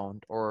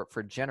around or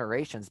for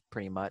generations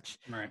pretty much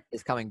Right.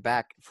 is coming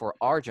back for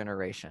our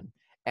generation.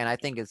 And I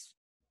think it's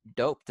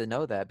dope to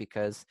know that,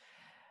 because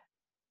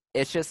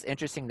it's just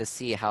interesting to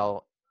see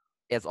how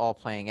it's all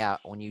playing out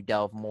when you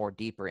delve more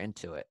deeper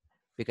into it,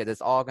 because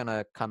it's all going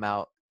to come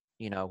out,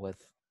 with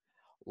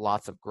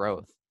lots of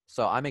growth.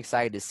 So I'm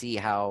excited to see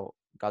how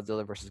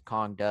Godzilla versus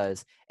Kong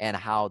does and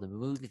how the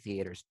movie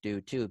theaters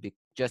do too,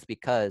 just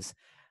because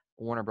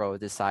Warner Bros.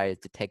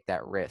 Decided to take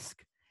that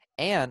risk.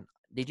 And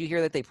did you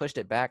hear that they pushed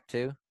it back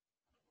too?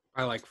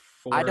 By like I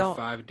 4 or don't.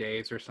 5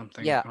 days or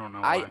something. Yeah, I don't know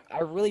I why. I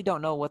really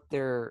don't know what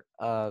their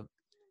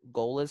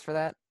goal is for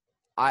that.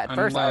 At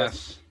first I was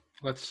Unless,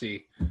 let's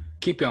see.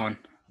 Keep going.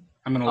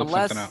 I'm gonna look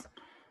something up.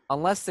 unless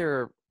unless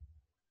they're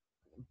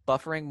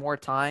buffering more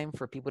time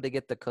for people to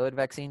get the COVID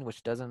vaccine,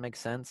 which doesn't make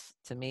sense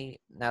to me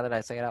now that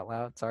I say it out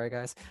loud. Sorry,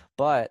 guys.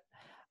 But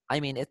I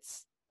mean,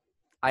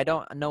 I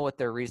don't know what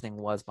their reasoning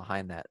was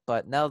behind that.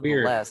 But Weird.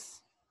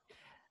 nevertheless,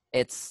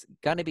 it's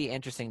going to be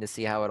interesting to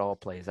see how it all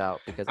plays out,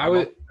 because I I'm was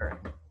almost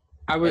certain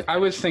I it's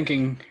was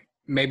thinking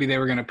maybe they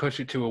were gonna push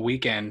it to a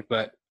weekend,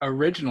 but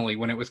originally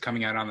when it was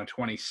coming out on the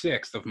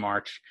 26th of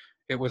March,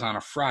 it was on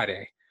a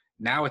Friday.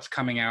 Now it's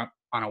coming out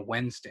on a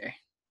Wednesday.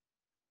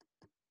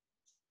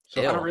 So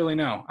I don't ill. really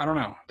know. I don't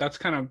know. That's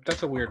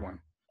a weird one.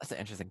 That's an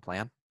interesting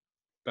plan.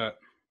 But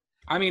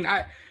I mean,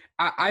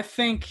 I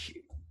think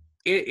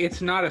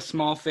it's not a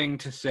small thing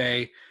to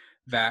say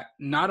that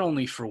not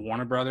only for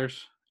Warner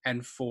Brothers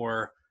and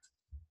for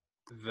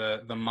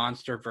the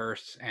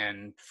MonsterVerse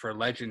and for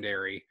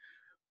Legendary,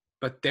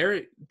 but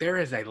there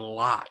is a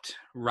lot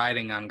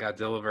riding on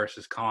Godzilla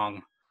versus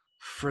Kong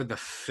for the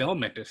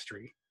film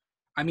industry.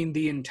 I mean,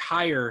 the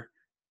entire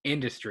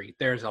industry.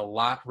 There's a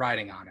lot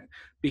riding on it,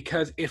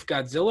 because if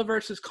Godzilla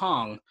versus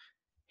Kong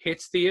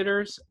hits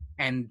theaters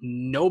and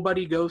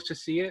nobody goes to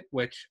see it,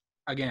 which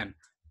again,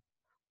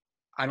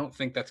 I don't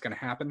think that's going to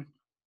happen.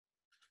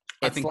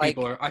 It's like,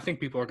 I think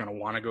people are going to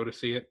want to go to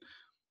see it.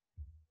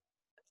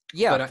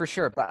 yeah, But for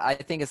sure. But I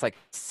think it's like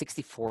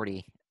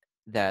 60-40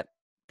 that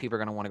people are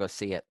going to want to go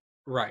see it.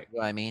 right, You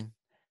know what I mean?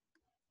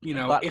 you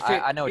know, But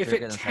I know what if you're it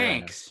going to say right now.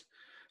 tanks,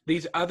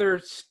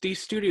 these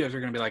studios are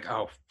going to be like,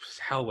 oh,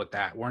 hell with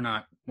that. We're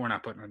not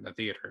putting it in the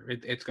theater.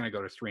 It's going to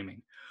go to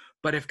streaming.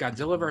 But if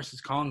Godzilla Mhm. versus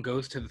Kong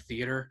goes to the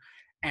theater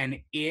and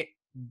it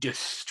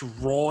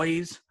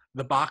destroys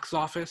the box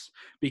office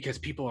because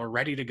people are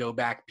ready to go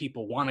back,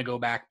 people want to go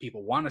back,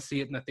 people want to see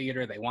it in the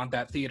theater, they want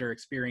that theater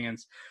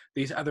experience,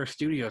 these other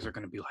studios are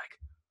going to be like,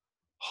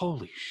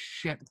 holy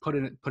shit, put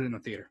it in the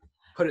theater.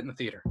 Put it in the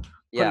theater.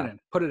 Yeah,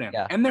 Put it in.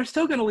 yeah. And they're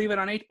still going to leave it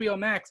on HBO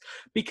Max,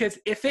 because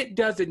if it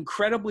does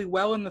incredibly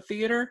well in the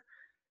theater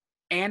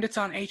and it's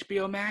on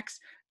HBO Max,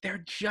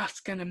 they're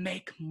just going to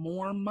make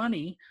more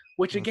money,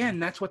 which Mhm. again,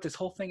 that's what this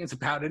whole thing is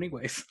about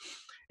anyways.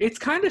 It's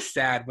kind of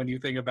sad when you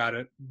think about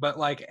it, but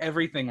like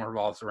everything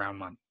revolves around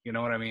money. You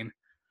know what I mean?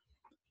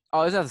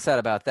 Oh, there's nothing sad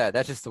about that.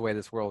 That's just the way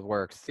this world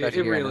works,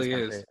 especially It here in this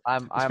really country. is,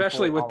 I'm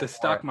especially full with the all for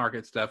stock it.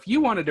 market stuff.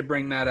 You wanted to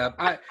bring that up.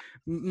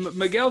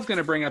 Miguel's going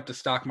to bring up the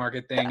stock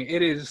market thing.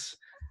 It is.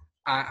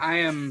 I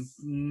am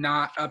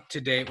not up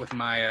to date with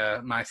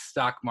my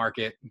stock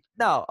market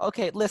No,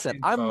 okay, listen.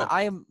 info.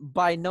 I am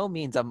by no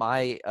means am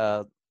I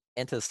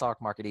into the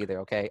stock market either,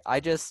 okay? I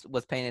just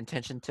was paying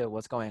attention to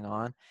what's going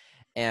on.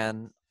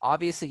 And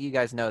obviously you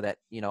guys know that,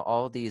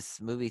 all these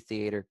movie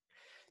theater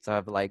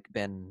have like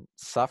been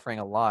suffering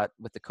a lot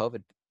with the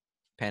COVID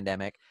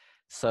pandemic.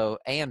 So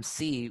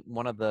AMC,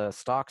 one of the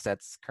stocks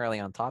that's currently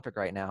on topic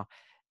right now,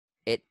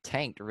 it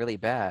tanked really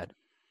bad.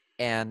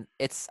 And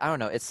I don't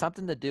know, it's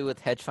something to do with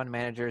hedge fund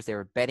managers. They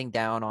were betting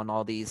down on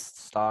all these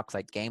stocks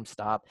like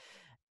GameStop,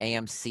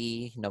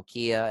 AMC,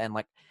 Nokia, and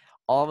like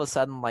all of a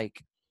sudden,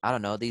 like, I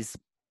don't know, these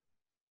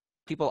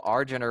people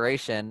our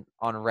generation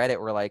on Reddit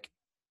were like,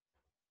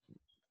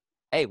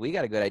 hey, we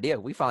got a good idea.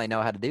 We finally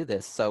know how to do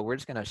this. So we're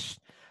just going to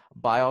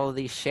buy all of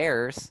these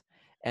shares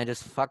and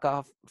just fuck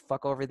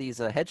over these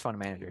hedge fund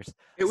managers.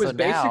 It So was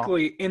now,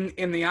 basically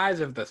in the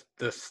eyes of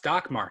the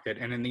stock market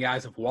and in the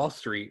eyes of Wall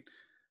Street,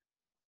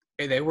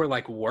 they were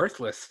like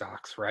worthless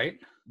stocks, right?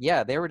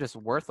 yeah, they were just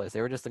worthless.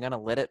 They were just going to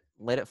let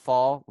it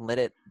fall, let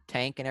it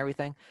tank and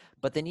everything.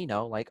 But then,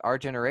 like our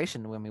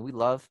generation, I mean, we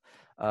love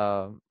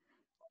um,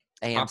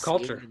 Pop AMC.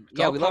 culture. It's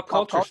Yeah, all we love pop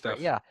pop culture culture. stuff.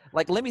 Yeah.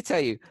 Like, let me tell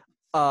you,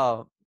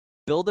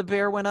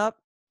 Build-A-Bear went up,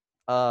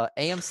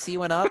 AMC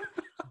went up,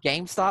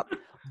 GameStop,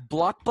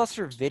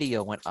 Blockbuster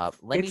Video went up.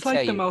 Let me It's tell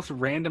like the you. most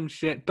random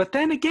shit. But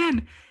then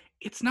again,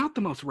 it's not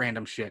the most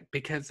random shit,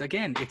 because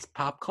again, it's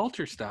pop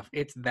culture stuff.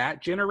 It's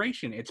that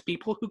generation. It's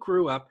people who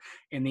grew up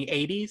in the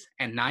 80s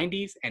and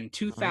 90s and Mhm.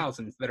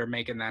 2000s that are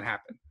making that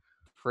happen.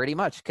 Pretty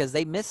much, because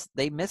they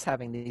miss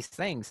having these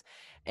things,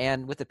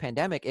 and with the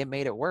pandemic, it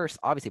made it worse.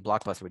 Obviously,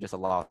 Blockbuster was just a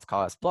lost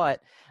cause,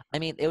 but I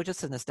mean, it was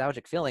just a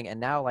nostalgic feeling. And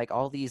now, like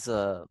all these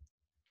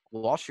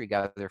Wall Street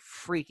guys, they're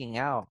freaking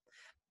out.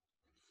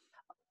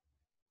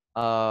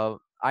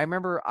 I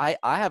remember I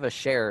have a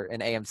share in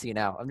AMC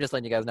now. I'm just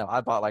letting you guys know. I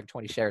bought like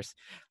 20 shares,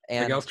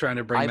 and Miguel's trying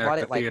to bring I back bought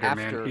the it like theater,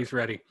 man. after. He's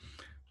ready.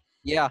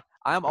 Yeah,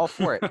 I'm all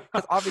for it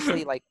because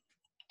obviously, like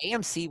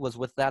AMC was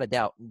without a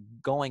doubt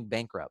going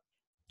bankrupt,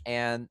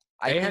 and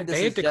I think this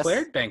they had is just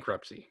declared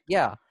bankruptcy.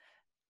 yeah.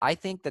 I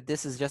think that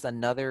this is just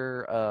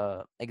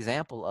another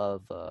example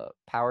of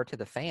power to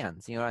the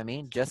fans. You know what I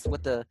mean? Just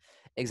with the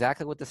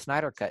exactly with the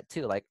Snyder Cut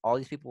too. Like all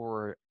these people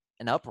were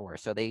in uproar,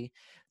 so they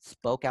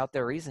spoke out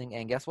their reasoning,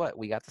 and guess what?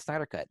 We got the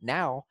Snyder Cut.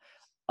 Now,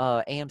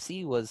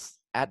 AMC was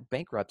at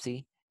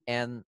bankruptcy,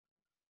 and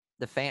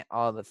the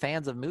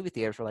fans of movie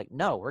theaters were like,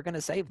 "No, we're going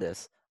to save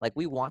this. Like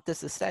we want this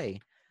to stay."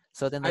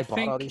 So then I they bought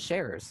all think these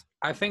shares.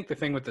 I think the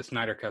thing with the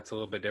Snyder Cut's a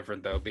little bit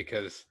different though,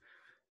 because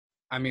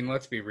I mean,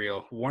 let's be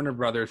real. Warner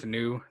Brothers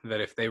knew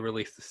that if they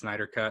released the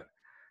Snyder Cut,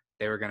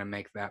 they were going to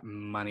make that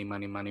money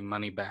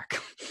back.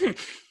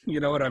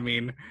 You know what I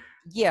mean?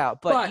 Yeah,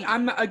 but But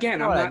I'm not, you again,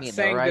 know I'm what I not mean, though,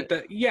 saying that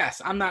right?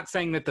 I'm not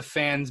saying that the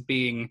fans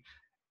being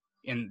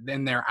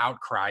in their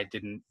outcry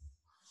didn't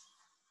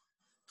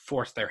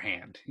force their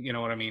hand. You know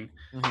what I mean?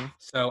 Hmm.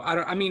 So I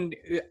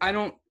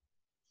don't.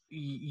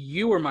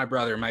 You or my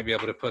brother might be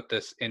able to put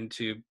this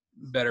into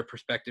better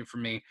perspective for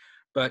me,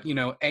 but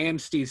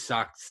AMC's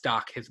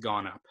stock has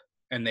gone up,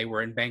 and they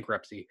were in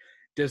bankruptcy.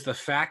 Does the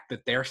fact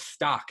that their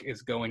stock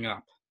is going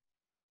up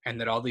and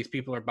that all these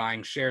people are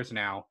buying shares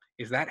now,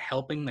 is that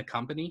helping the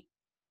company?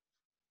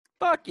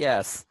 Fuck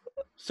yes.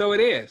 So it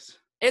is.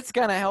 It's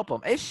gonna help them.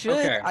 It should,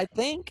 Okay. I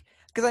think,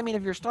 because I mean,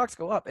 if your stocks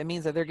go up, it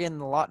means that they're getting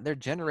a lot. They're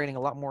generating a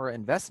lot more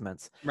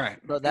investments. Right.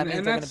 So that means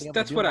And they're gonna be able to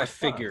that's do what I more stuff.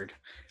 figured.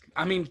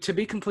 I mean, to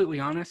be completely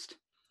honest,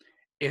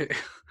 it,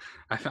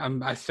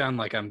 I sound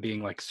like I'm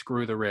being like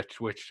screw the rich,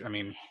 which I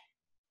mean,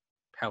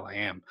 hell, I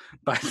am.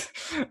 But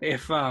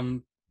if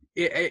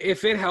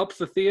it helps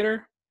the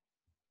theater,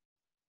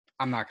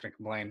 I'm not going to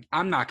complain.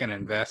 I'm not going to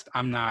invest.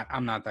 I'm not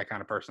that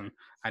kind of person.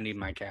 I need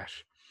my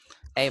cash.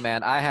 Hey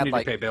man, I need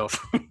to pay bills.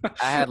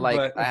 But I had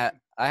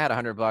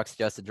 $100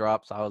 just to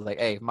drop, so I was like,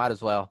 hey, might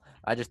as well.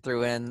 I just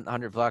threw in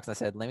 $100 and I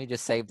said, let me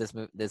just save this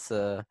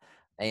AMC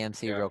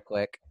yeah, real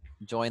quick.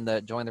 Join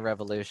the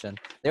revolution.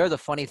 There was a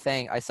funny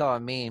thing. I saw a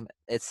meme.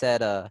 It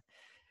said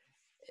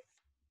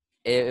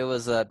it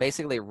was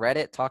basically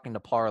Reddit talking to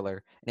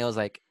Parlor, and it was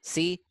like,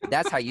 see,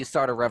 that's how you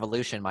start a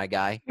revolution, my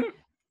guy.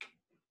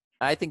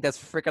 I think that's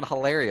freaking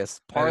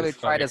hilarious. that is Parler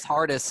tried funny. his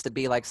hardest to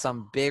be like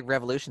some big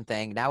revolution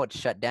thing. Now it's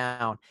shut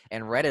down,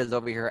 and Reddit is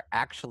over here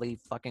actually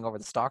fucking over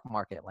the stock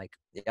market. Like,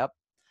 yep,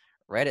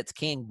 Reddit's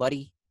king,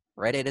 buddy.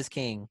 Reddit is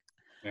king.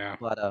 Yeah.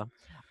 But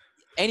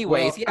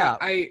anyways, Well,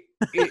 yeah,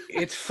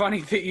 it's funny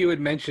that you had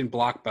mentioned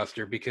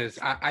Blockbuster because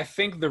I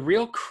think the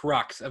real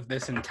crux of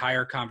this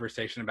entire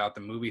conversation about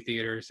the movie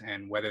theaters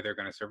and whether they're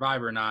going to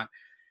survive or not,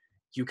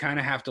 you kind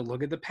of have to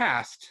look at the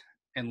past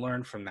and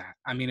learn from that.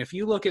 I mean, if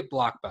you look at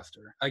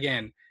Blockbuster,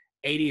 again,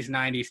 80s,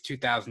 90s,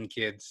 2000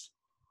 kids,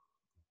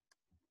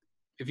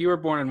 if you were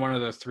born in one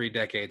of those 3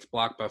 decades,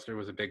 Blockbuster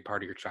was a big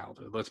part of your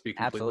childhood. Let's be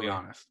completely absolutely.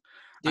 honest.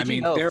 I Did you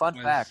mean, know? there was,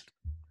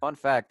 Fun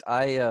fact.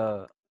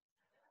 I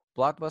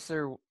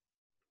Blockbuster.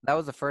 That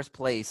was the first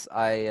place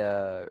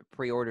I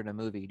pre-ordered a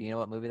movie. Do you know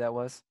what movie that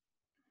was?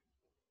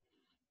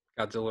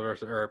 Godzilla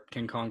versus, or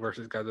King Kong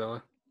versus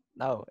Godzilla.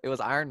 No, it was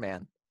Iron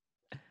Man.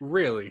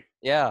 Really?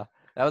 Yeah,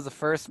 that was the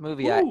first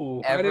movie I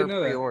Ooh, I didn't ever know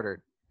that.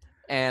 pre-ordered.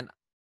 And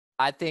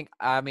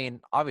I mean,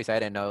 obviously I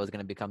didn't know it was going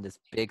to become this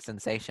big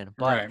sensation,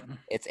 but Right.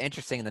 it's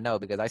interesting to know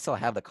because I still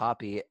have the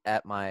copy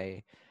at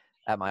my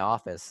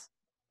office.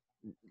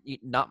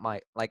 Not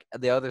my like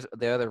the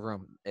other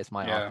room is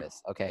my Yeah,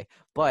 office. Okay.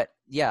 But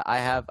yeah, I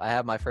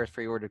have my first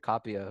pre-ordered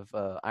copy of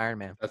Iron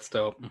Man. that's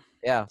dope.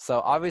 Yeah, so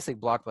obviously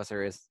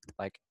Blockbuster is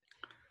like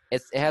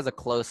it has a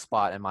close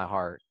spot in my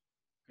heart.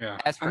 Yeah.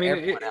 As I for mean,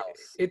 everyone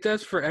else. it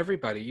does for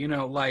everybody.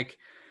 Like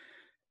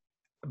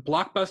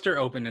Blockbuster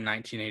opened in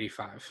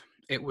 1985.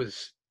 It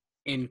was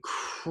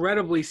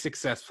incredibly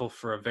successful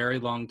for a very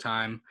long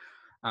time.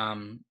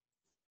 Um,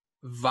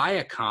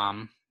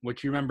 Viacom,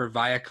 which you remember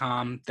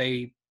Viacom,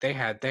 they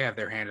have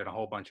their hand in a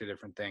whole bunch of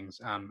different things.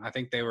 I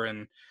think they were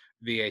in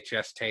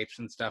VHS tapes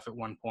and stuff at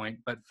one point,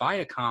 but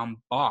Viacom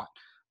bought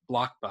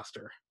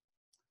Blockbuster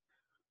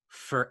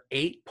for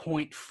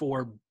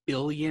 $8.4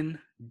 billion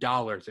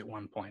at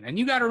one point. And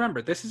you got to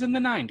remember, this is in the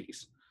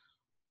 90s.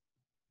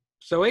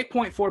 So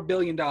 $8.4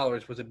 billion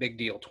was a big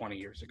deal 20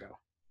 years ago.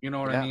 You know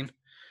what I Yeah. mean?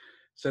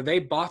 So they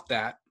bought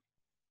that.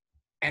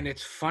 And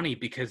it's funny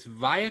because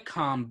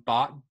Viacom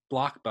bought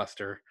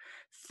Blockbuster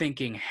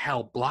thinking,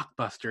 hell,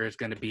 Blockbuster is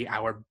going to be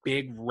our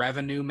big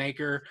revenue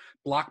maker.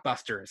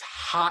 Blockbuster is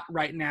hot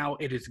right now.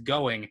 It is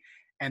going.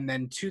 And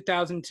then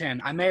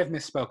 2010, I may have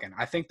misspoken.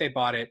 I think they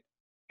bought it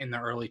in the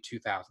early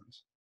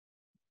 2000s,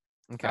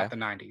 Okay. not the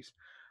 90s.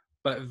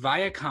 But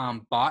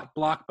Viacom bought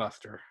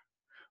Blockbuster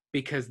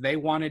because they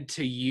wanted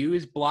to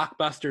use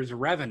Blockbuster's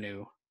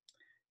revenue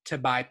to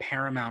buy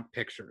Paramount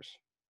Pictures.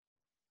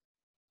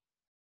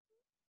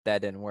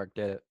 That didn't work,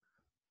 did it?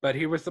 But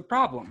here was the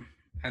problem.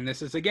 And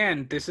this is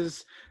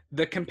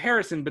the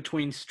comparison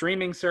between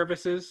streaming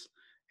services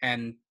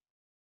and,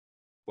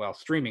 well,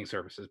 streaming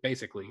services,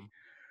 basically,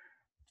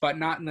 but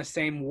not in the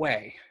same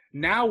way.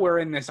 Now we're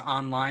in this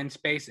online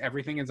space.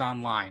 Everything is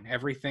online.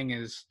 Everything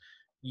is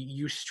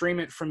You stream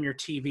it from your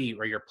TV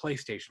or your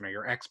PlayStation or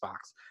your Xbox.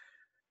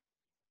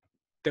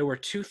 There were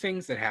two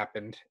things that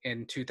happened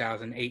in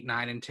 2008,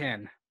 9, and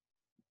 10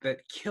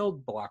 that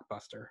killed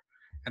Blockbuster,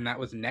 and that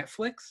was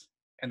Netflix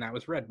and that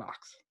was Redbox.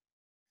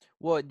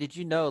 Well, did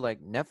you know like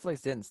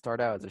Netflix didn't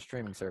start out as a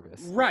streaming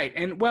service? Right,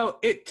 and well,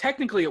 it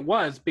technically it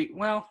was,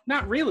 well,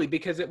 not really,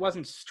 because it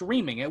wasn't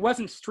streaming. It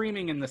wasn't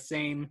streaming in the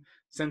same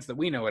sense that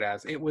we know it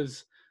as. It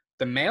was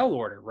the mail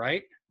order,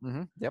 right?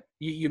 Yep.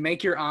 You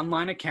make your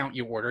online account,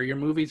 you order your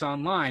movies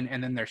online,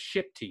 and then they're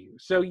shipped to you.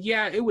 So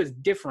yeah, it was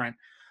different,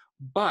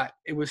 but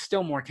it was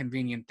still more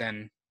convenient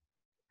than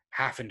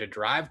having to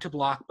drive to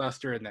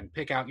Blockbuster and then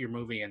pick out your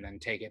movie and then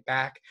take it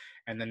back.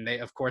 And then they,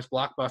 of course,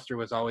 Blockbuster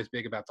was always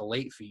big about the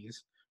late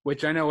fees,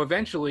 which I know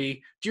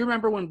eventually. Do you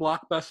remember when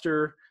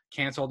Blockbuster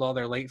canceled all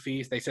their late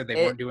fees? They said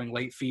they It weren't doing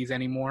late fees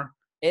anymore.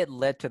 it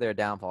led to their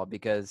downfall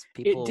because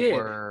It people did.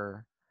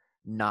 were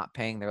not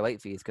paying their late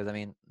fees. Because I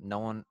mean, no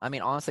one. I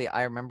mean, honestly,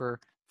 I remember.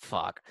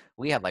 Fuck,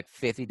 we had like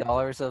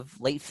 $50 of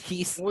late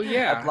fees Well, at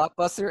yeah.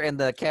 Blockbuster, and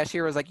the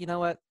cashier was like, "You know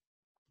what?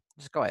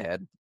 Just go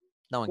ahead.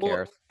 No one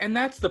cares." And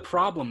that's the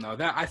problem, though.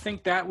 That I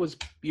think that was,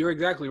 you're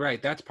exactly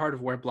right. That's part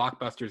of where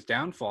Blockbuster's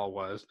downfall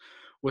was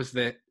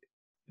that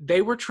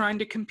they were trying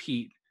to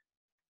compete,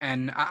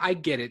 and I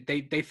get it.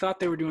 They thought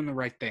they were doing the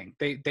right thing.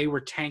 They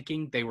were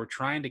tanking. They were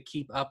trying to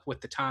keep up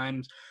with the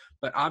times,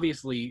 but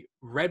obviously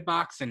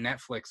Redbox and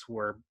Netflix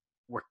were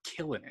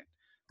killing it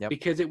Yep.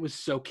 because it was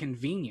so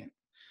convenient.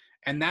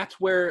 And that's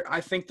where I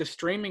think the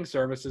streaming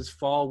services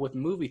fall with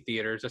movie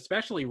theaters,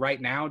 especially right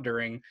now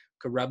during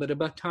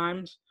Karubadaba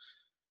times,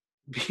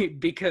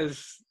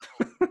 because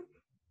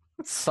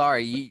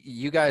Sorry,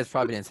 you guys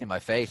probably didn't see my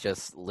face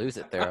just lose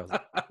it there. I was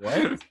like,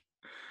 what?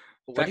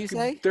 What do you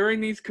say?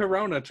 During these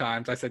Corona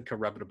times, I said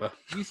Karubadaba.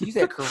 You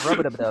said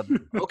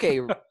corrubadub. Okay,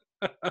 yabba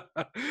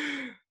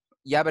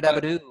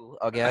dabba doo,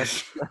 I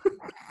guess.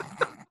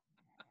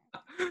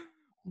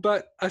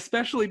 But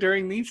especially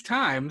during these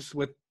times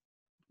with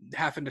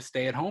having to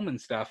stay at home and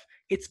stuff,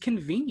 it's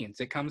convenience.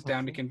 It comes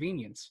down to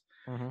convenience.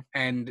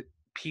 And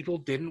people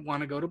didn't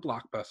want to go to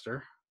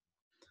Blockbuster,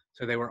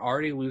 so they were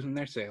already losing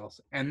their sales.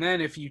 And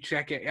then if you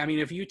check it, I mean,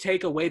 if you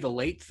take away the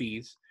late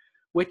fees,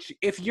 which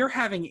if you're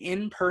having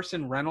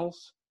in-person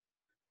rentals,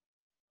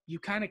 you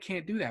kind of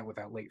can't do that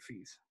without late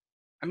fees.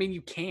 I mean,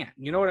 you can't.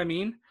 You know what I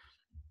mean?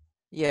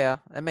 Yeah,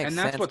 that makes sense.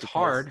 And that's what's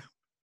hard.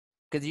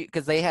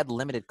 Because they had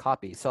limited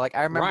copies. So like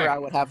I remember Right.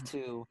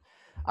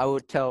 I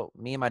would tell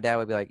me and my dad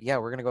would be like, yeah,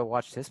 we're gonna go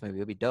watch this movie.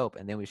 It'll be dope.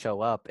 And then we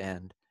show up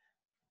and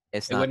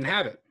it's They not wouldn't there.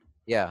 have it.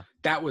 Yeah.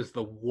 That was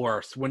the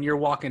worst. When you're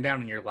walking down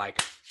and you're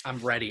like, I'm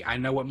ready. I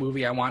know what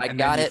movie I want. I And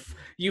got then it.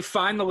 You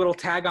find the little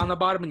tag on the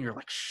bottom and you're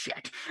like,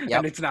 shit. Yep.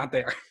 And it's not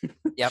there.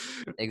 Yep,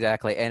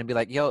 exactly. And it'd be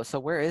like, yo, so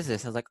where is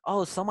this? And I was like,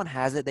 oh, someone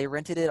has it. They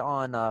rented it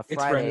on Friday.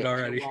 It's rented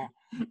already.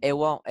 It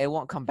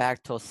won't come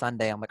back till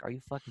Sunday. I'm like, are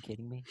you fucking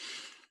kidding me?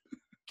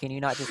 Can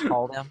you not just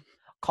call them?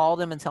 Call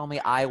them and tell me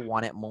I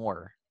want it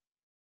more.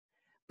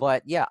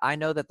 But yeah, I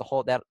know that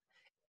that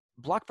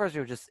Blockbuster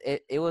was just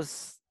it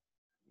was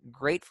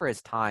great for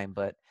its time,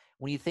 but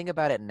when you think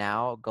about it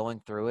now,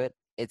 going through it,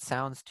 it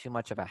sounds too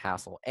much of a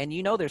hassle. And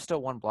you know there's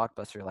still one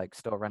Blockbuster like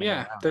still running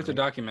around. Yeah, there's a right?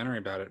 documentary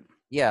about it.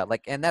 Yeah,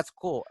 like, and that's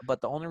cool.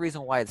 But the only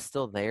reason why it's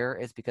still there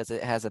is because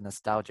it has a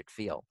nostalgic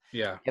feel.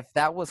 Yeah. If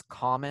that was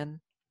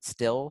common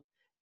still,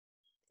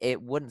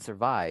 it wouldn't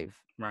survive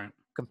Right.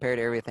 compared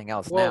to everything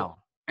else now.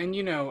 And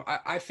you know,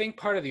 I think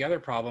part of the other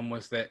problem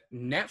was that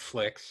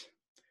Netflix,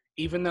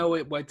 even though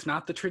it's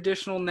not the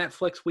traditional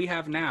Netflix we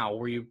have now,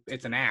 where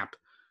it's an app,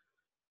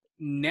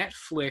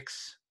 Netflix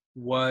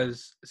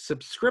was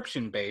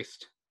subscription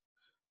based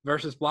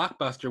versus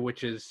Blockbuster,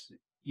 which is,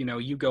 you know,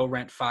 you go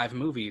rent 5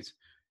 movies,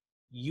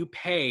 you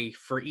pay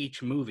for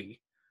each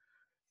movie.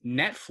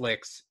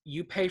 Netflix,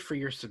 you pay for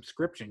your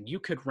subscription. You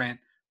could rent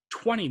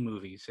 20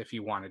 movies if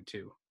you wanted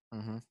to.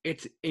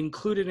 It's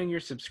included in your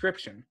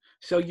subscription.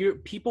 So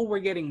people were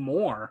getting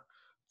more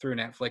through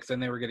Netflix than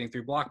they were getting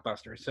through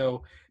Blockbuster.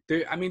 So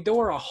there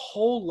were a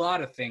whole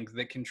lot of things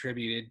that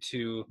contributed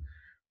to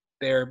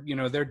their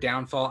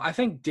downfall. I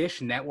think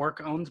Dish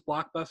Network owns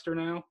Blockbuster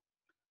now.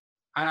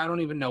 I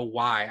don't even know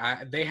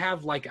why. They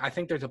have I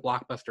think there's a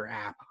Blockbuster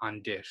app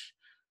on Dish,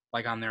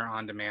 like on their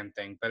on-demand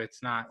thing, but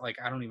it's not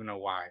I don't even know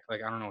why. I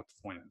don't know what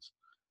the point is.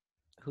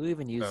 Who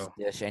even uses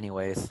Dish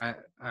anyways?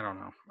 I don't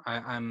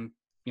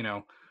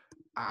know.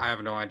 I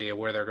have no idea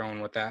where they're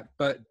going with that.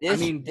 But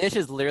Dish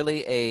is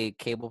literally a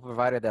cable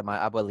provider that my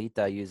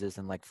abuelita uses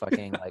in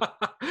fucking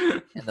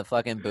in the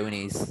fucking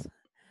boonies.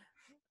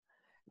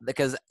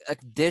 Because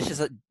Dish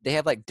they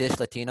have Dish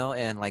Latino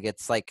and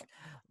it's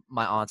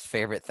my aunt's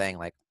favorite thing.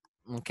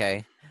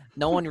 Okay,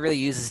 no one really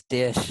uses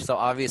Dish, so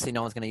obviously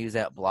no one's gonna use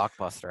that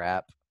Blockbuster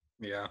app.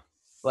 Yeah.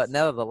 But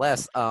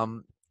nevertheless,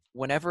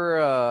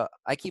 whenever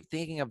I keep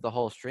thinking of the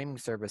whole streaming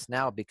service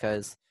now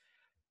because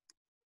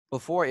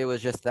before it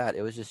was just that.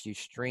 It was just you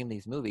stream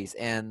these movies.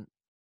 And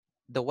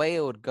the way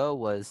it would go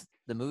was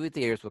the movie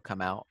theaters would come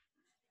out,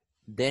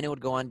 then it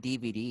would go on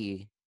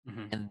DVD,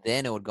 and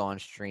then it would go on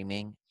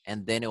streaming,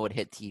 and then it would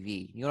hit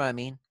TV. You know what I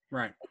mean?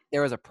 Right.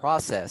 There was a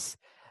process.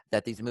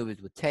 that these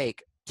movies would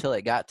take till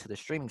it got to the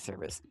streaming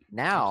service.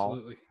 Now,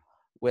 Absolutely.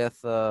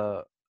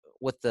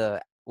 with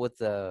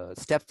the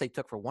steps they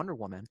took for Wonder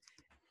Woman,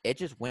 it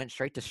just went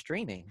straight to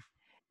streaming.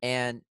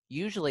 And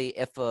usually,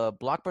 if a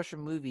blockbuster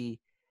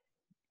movie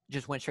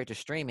just went straight to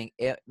streaming,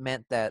 it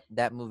meant that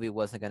that movie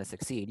wasn't going to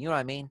succeed. You know what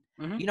I mean?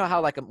 Hmm. You know how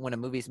like when a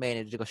movie's made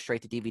and it just goes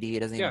straight to DVD,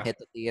 it doesn't even Yeah. hit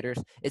the theaters.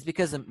 It's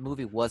because the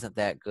movie wasn't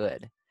that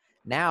good.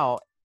 Now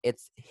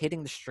it's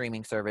hitting the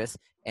streaming service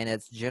and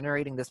it's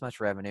generating this much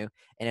revenue,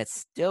 and it's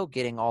still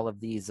getting all of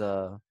these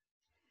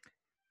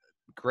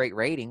great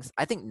ratings.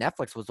 I think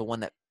Netflix was the one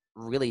that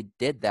really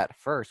did that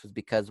first, was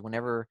because when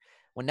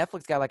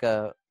Netflix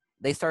got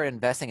they started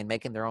investing in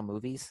making their own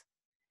movies,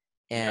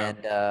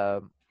 and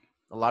a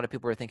lot of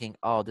people were thinking,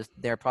 oh,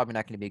 they're probably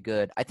not going to be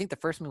good. I think the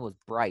first movie was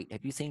Bright.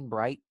 Have you seen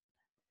Bright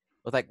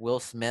with like Will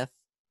Smith?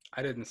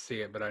 I didn't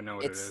see it, but I know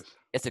what it is.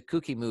 It's a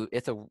kooky movie.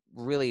 It's a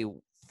really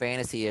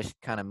fantasy-ish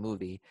kind of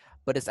movie,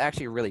 but it's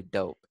actually really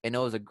dope. And it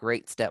was a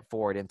great step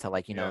forward into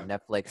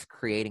Netflix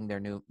creating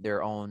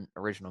their own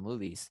original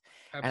movies.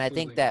 Absolutely. And I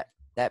think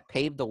that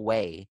paved the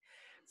way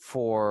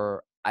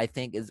for,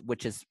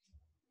 which is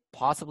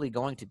possibly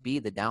going to be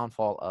the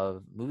downfall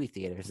of movie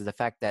theaters, is the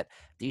fact that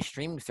these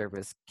streaming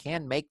services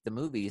can make the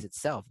movies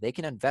itself. They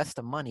can invest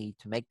the money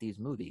to make these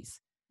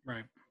movies.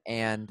 Right.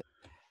 And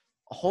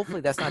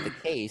hopefully that's not the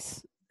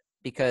case,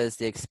 because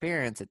the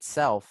experience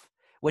itself,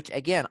 which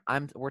again,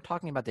 we're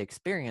talking about the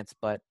experience,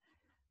 but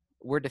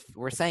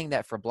we're saying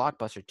that for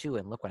Blockbuster too,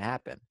 and look what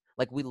happened.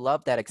 Like, we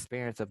love that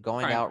experience of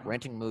going out,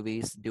 renting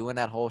movies, doing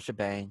that whole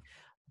shebang,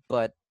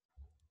 but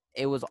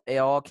it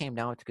all came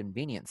down to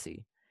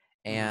conveniency.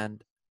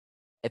 And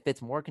if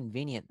it's more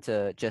convenient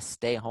to just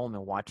stay home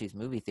and watch these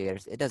movie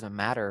theaters, it doesn't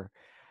matter.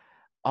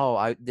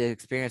 The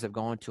experience of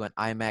going to an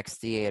IMAX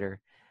theater,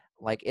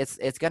 like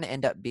it's going to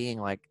end up being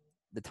like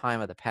the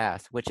time of the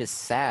past, which is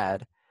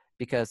sad,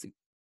 because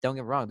don't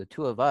get me wrong, the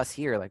two of us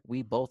here, like,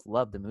 we both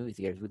love the movie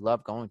theaters. We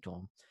love going to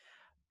them.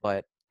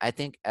 But I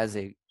think as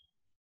a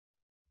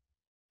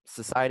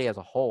society as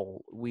a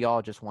whole, we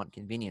all just want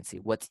conveniency,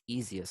 what's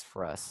easiest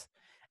for us,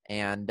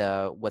 and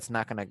what's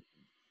not going to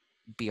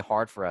be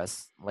hard for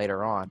us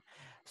later on.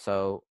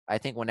 So I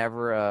think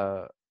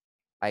whenever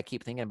I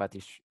keep thinking about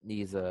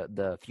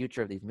the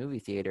future of these movie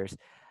theaters,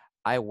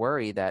 I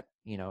worry that,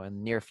 in the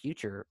near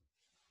future,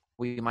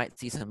 we might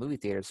see some movie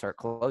theaters start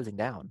closing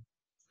down.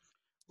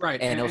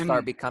 Right. And it'll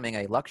start becoming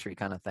a luxury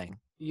kind of thing.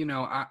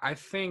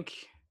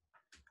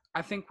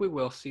 I think we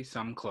will see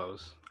some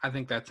close. I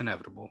think that's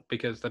inevitable,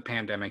 because the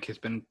pandemic has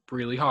been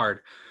really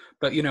hard.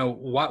 But,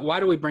 why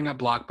do we bring up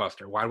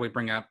Blockbuster? Why do we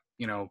bring up,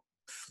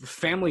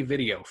 Family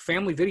Video?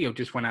 Family Video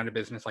just went out of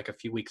business like a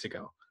few weeks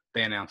ago.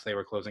 They announced they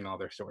were closing all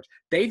their stores.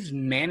 They've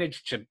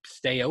managed to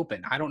stay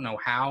open. I don't know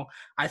how.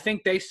 I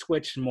think they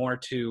switched more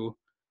to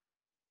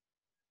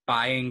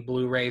buying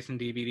Blu-rays and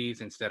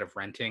DVDs instead of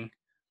renting,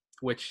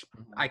 which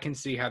I can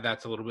see how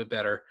that's a little bit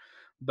better.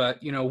 But,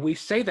 we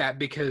say that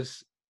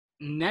because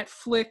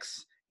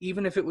Netflix,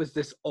 even if it was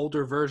this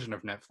older version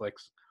of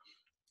Netflix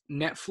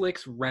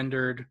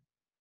rendered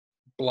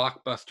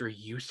Blockbuster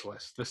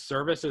useless. The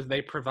services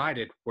they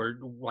provided were,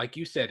 like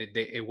you said,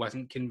 it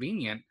wasn't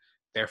convenient,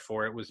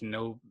 therefore it was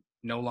no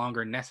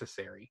longer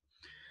necessary.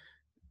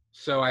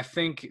 So I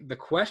think the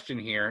question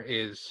here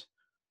is,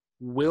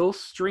 will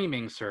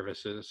streaming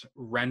services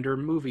render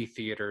movie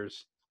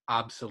theaters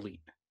obsolete?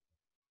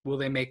 Will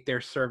they make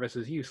their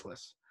services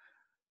useless?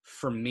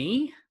 For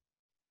me,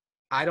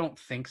 I don't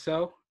think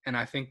so. And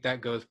I think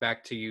that goes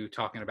back to you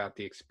talking about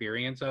the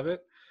experience of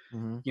it.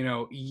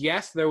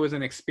 Yes, there was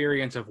an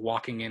experience of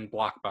walking in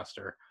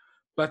Blockbuster,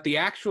 but the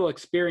actual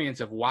experience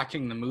of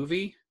watching the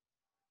movie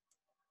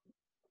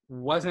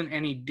wasn't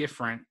any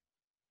different,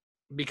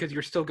 because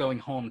you're still going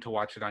home to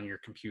watch it on your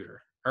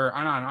computer.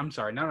 I'm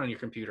sorry, not on your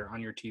computer,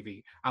 on your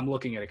TV. I'm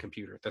looking at a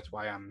computer. That's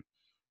why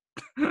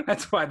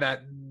that's why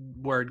that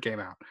word came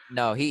out.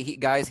 No, he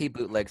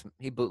bootlegs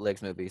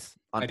movies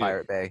on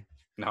Pirate Bay.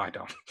 No, I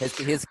don't.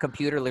 His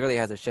computer literally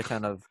has a shit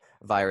ton of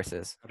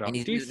viruses. Do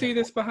you see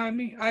this behind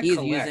me?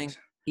 He's using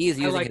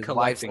his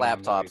wife's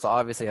laptop, so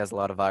obviously has a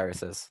lot of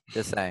viruses.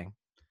 Just saying.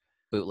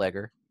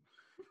 Bootlegger.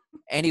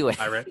 Anyway.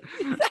 Pirate.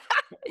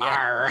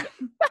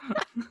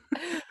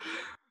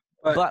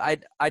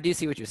 But I do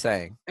see what you're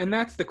saying. And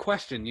that's the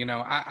question.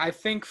 I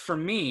think for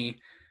me,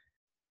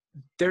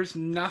 there's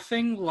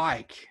nothing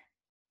like,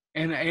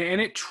 and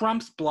it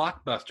trumps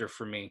Blockbuster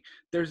for me.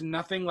 There's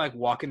nothing like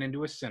walking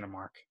into a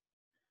Cinemark,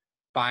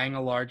 buying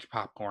a large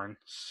popcorn,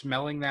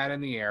 smelling that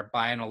in the air,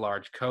 buying a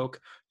large Coke,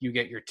 you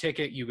get your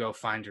ticket, you go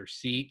find your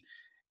seat.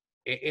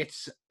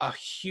 It's a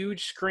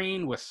huge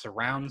screen with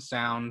surround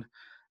sound.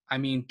 I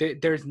mean,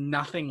 there's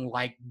nothing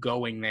like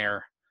going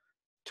there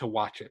to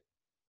watch it.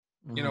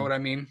 You know what I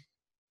mean?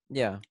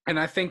 Yeah. And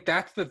I think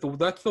that's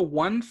the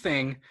one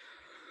thing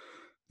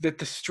that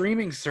the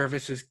streaming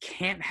services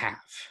can't have,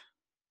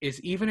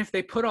 is even if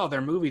they put all their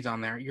movies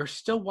on there, you're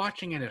still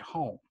watching it at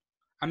home.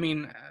 I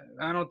mean,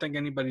 I don't think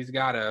anybody's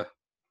got a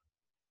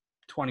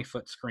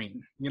 20-foot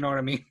screen. You know what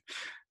I mean?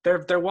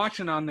 they're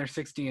watching on their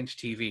 60-inch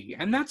TV,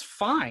 and that's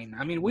fine.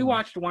 I mean, we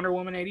watched Wonder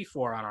Woman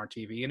 84 on our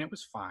TV, and it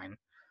was fine.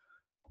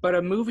 But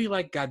a movie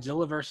like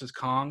Godzilla versus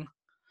Kong,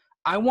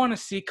 I want to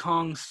see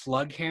Kong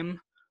slug him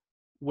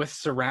with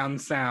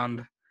surround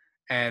sound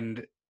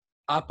and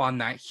up on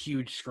that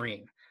huge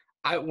screen.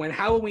 When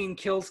Halloween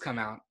Kills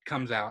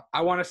comes out,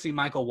 I want to see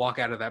Michael walk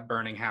out of that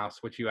burning house,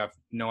 which you have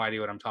no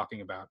idea what I'm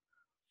talking about,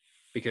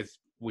 because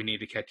we need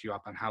to catch you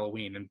up on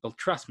Halloween, and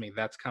trust me,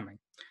 that's coming.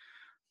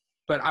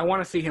 But I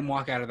want to see him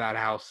walk out of that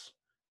house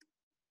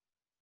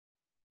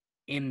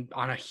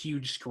on a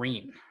huge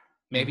screen,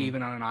 maybe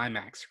even on an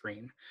IMAX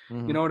screen.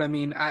 You know what I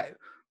mean?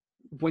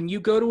 When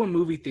you go to a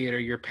movie theater,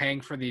 you're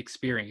paying for the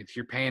experience.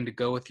 You're paying to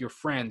go with your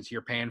friends.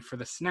 You're paying for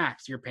the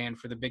snacks. You're paying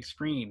for the big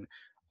screen.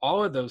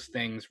 All of those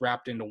things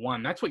wrapped into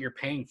one. That's what you're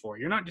paying for.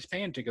 You're not just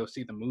paying to go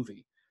see the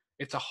movie.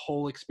 It's a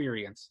whole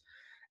experience.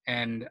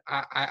 And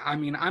I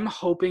mean, I'm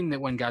hoping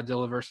that when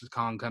Godzilla vs.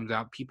 Kong comes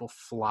out, people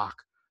flock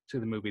to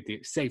the movie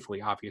theater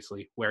safely,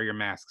 obviously. Wear your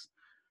masks.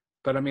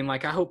 But I mean,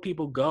 like, I hope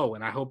people go,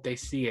 and I hope they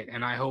see it,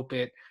 and I hope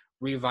it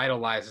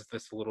revitalizes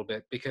this a little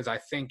bit, because I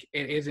think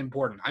it is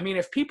important. I mean,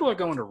 if people are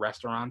going to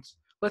restaurants,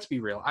 let's be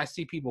real. I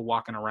see people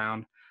walking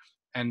around,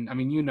 and I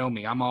mean, you know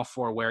me. I'm all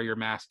for wear your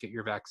mask, get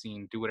your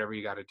vaccine, do whatever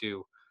you got to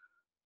do.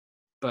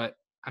 But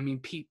I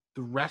mean, the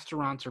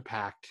restaurants are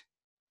packed.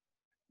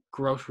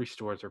 Grocery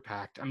stores are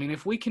packed. I mean,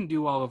 if we can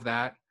do all of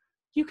that,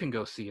 you can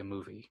go see a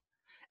movie.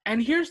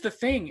 And here's the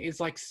thing is,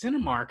 like,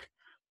 Cinemark,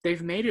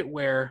 they've made it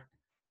where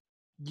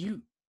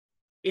they're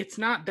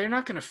not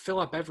going to fill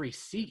up every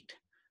seat.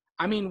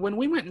 I mean, when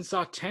we went and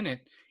saw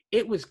Tenet,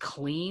 it was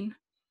clean.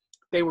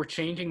 They were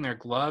changing their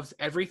gloves.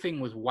 Everything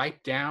was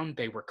wiped down.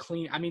 They were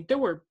clean. I mean, there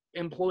were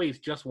employees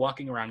just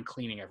walking around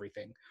cleaning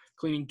everything,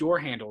 cleaning door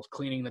handles,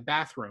 cleaning the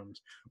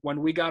bathrooms.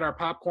 When we got our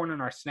popcorn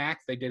and our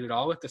snacks, they did it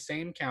all at the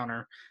same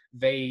counter.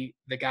 The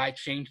guy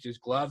changed his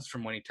gloves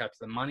from when he touched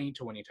the money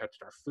to when he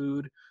touched our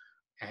food.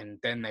 And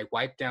then they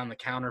wiped down the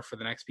counter for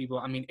the next people.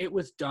 I mean, it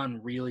was done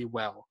really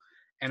well.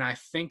 And I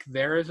think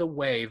there is a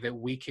way that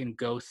we can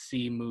go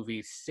see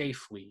movies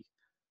safely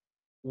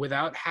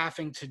without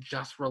having to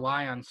just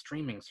rely on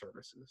streaming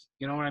services.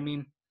 You know what I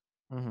mean?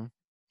 Mm-hmm.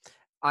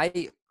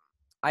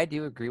 I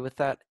do agree with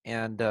that,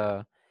 and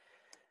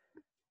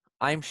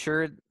I'm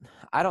sure.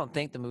 I don't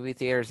think the movie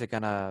theaters are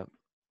gonna.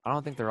 I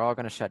don't think they're all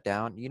gonna shut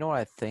down. You know what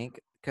I think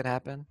could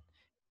happen?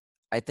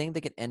 I think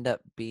they could end up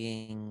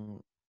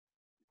being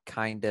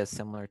kind of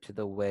similar to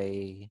the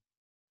way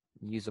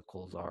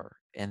musicals are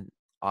and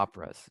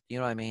operas. You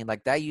know what I mean?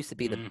 Like that used to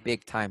be the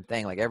big time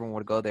thing. Like everyone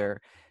would go there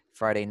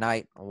Friday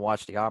night and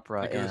watch the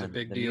opera like it was a and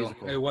big the deal.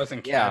 musical. It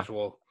wasn't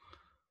casual.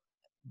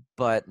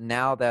 But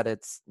now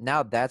that's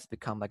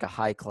become like a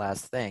high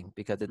class thing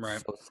because it's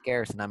so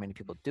scarce and not many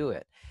people do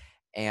it.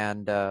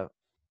 And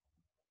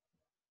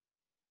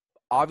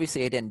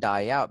obviously it didn't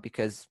die out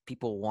because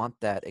people want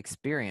that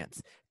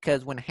experience.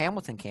 Because when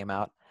Hamilton came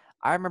out,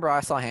 I remember I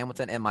saw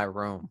Hamilton in my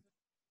room.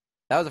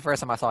 That was the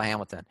first time I saw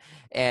Hamilton.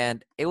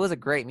 And it was a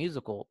great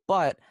musical,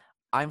 but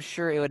I'm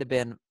sure it would have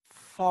been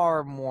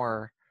far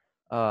more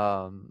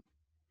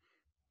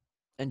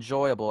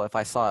enjoyable if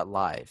I saw it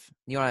live.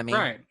 You know what I mean?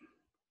 Right.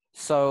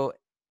 So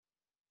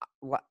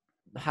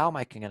how am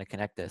I going to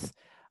connect this?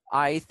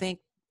 I think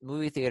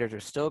movie theaters are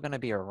still going to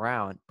be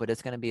around, but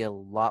it's going to be a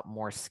lot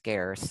more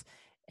scarce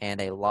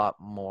and a lot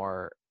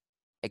more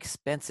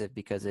expensive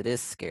because it is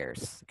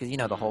scarce. Because, you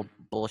know, the whole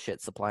bullshit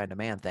supply and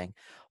demand thing.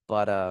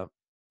 But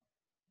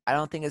I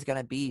don't think it's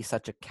going to be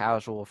such a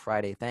casual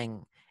Friday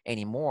thing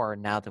anymore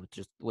now that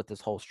just with this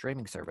whole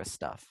streaming service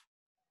stuff.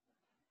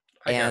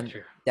 I got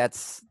you.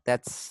 That's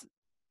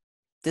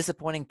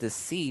disappointing to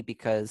see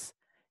because,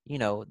 you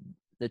know,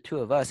 the two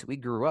of us, we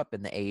grew up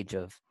in the age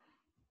of,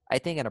 I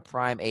think, in a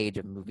prime age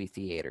of movie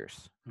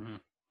theaters.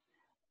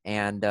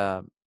 And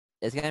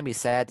it's going to be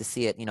sad to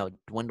see it, you know,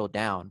 dwindle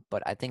down,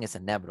 but I think it's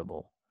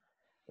inevitable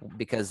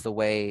because the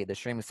way the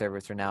streaming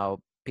service are now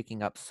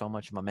picking up so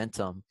much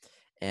momentum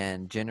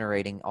and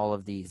generating all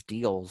of these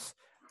deals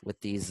with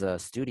these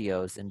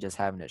studios and just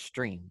having it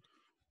streamed.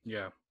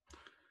 Yeah.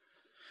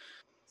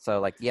 So,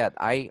 like, yeah,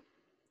 I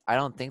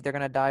don't think they're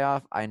going to die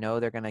off. I know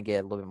they're going to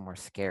get a little bit more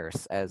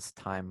scarce as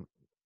time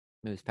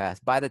moves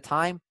past. By the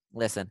time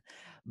we have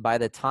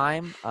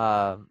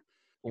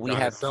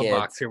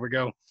kids, here we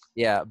go.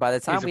 Yeah, by the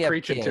time we have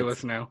preaching kids, to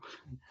us now.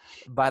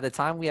 By the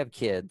time we have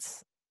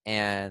kids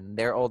and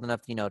they're old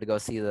enough, you know, to go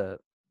see to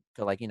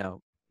like, you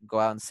know, go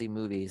out and see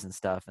movies and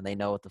stuff, and they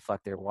know what the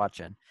fuck they're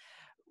watching.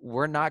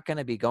 We're not going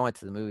to be going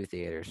to the movie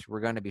theaters. We're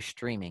going to be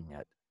streaming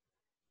it,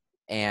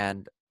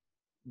 and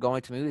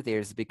going to movie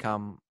theaters is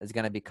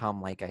going to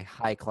become like a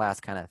high class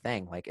kind of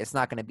thing. Like it's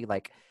not going to be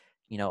like,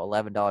 you know,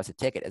 $11 a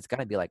ticket. It's going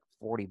to be like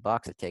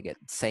 $40 a ticket,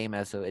 same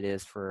as it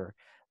is for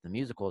the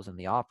musicals and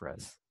the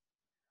operas.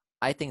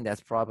 I think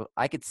that's probably,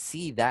 I could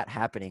see that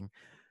happening.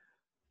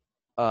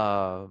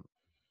 I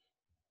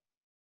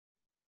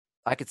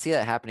could see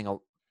that happening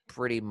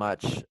pretty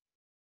much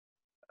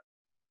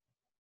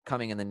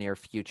coming in the near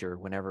future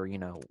whenever, you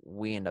know,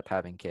 we end up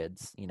having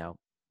kids, you know,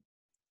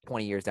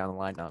 20 years down the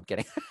line. No, I'm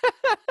kidding.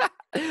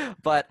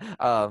 But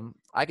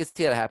I could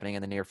see it happening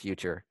in the near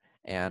future,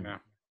 and Yeah.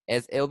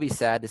 it'll be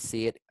sad to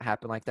see it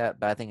happen like that.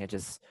 But I think it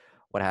just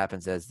what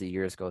happens as the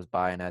years goes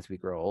by and as we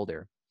grow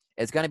older,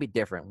 it's going to be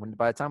different. When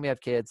by the time we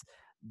have kids,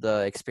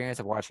 the experience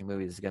of watching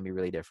movies is going to be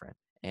really different.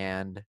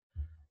 And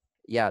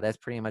yeah, that's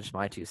pretty much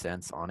my 2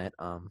 cents on it.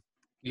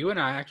 You and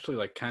I actually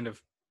like kind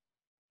of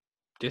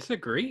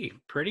disagree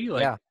pretty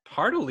like Yeah,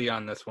 heartily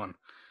on this one.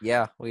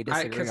 yeah, we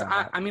disagree Because on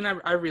that. I mean,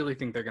 I really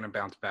think they're going to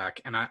bounce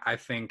back, and I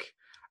think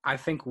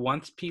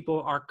once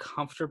people are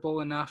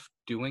comfortable enough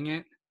doing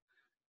it,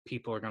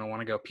 people are going to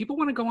want to go. People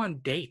want to go on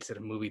dates at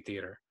a movie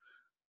theater.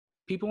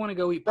 People want to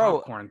go eat Bro,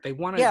 popcorn. They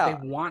yeah,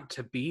 want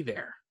to be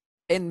there.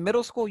 in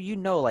middle school,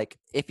 like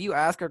if you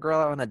ask a girl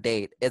out on a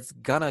date, it's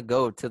gonna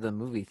go to the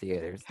movie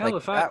theaters. Hell, Like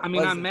if I that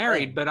mean, was I'm the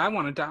married, thing. but I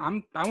want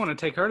to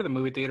take her to the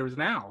movie theaters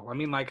now. I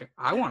mean, like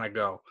I want to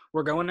go.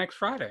 We're going next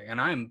Friday, and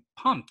I'm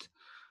pumped.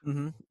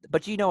 Hmm.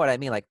 But you know what I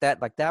mean, like that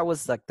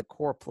was like the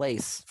core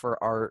place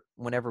for art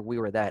whenever we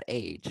were that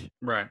age.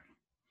 Right.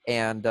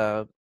 And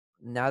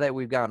now that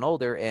we've gotten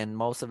older and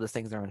most of the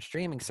things are on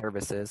streaming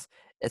services,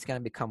 it's going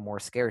to become more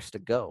scarce to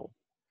go.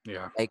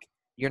 Yeah. Like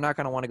you're not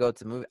going to want to go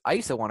to movie. I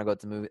used to want to go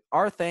to movie.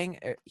 Our thing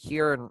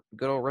here in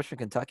good old Richmond,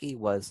 Kentucky,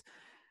 was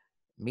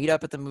meet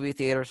up at the movie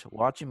theaters,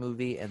 watch a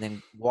movie, and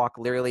then walk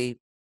literally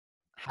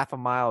half a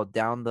mile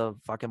down the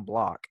fucking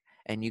block,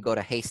 and you go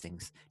to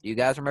Hastings. Do you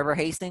guys remember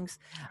Hastings?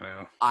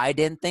 Well, I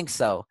didn't think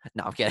so.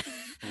 No, I'm kidding.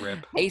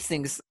 rip.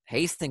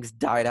 Hastings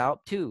died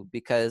out too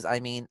because I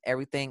mean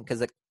everything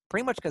because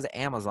pretty much because of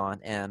Amazon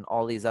and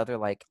all these other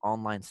like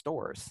online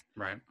stores.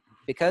 Right.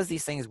 Because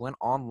these things went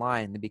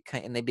online,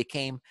 they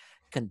became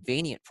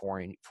convenient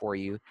for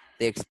you.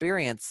 The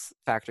experience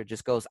factor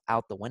just goes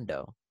out the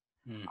window.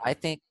 Mm. I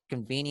think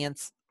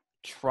convenience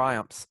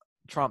trumps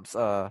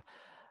uh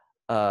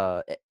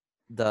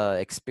the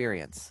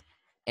experience,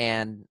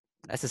 and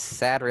that's a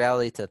sad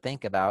reality to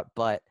think about,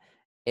 but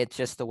it's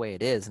just the way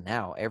it is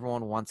now.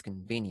 Everyone wants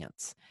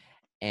convenience,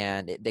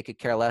 and they could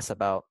care less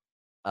about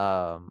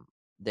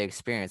the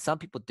experience. Some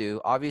people do.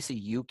 Obviously,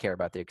 you care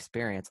about the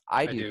experience.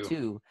 I I do do.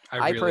 too. I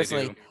I really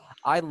personally, do.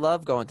 I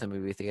love going to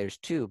movie theaters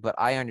too, but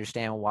I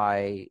understand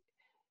why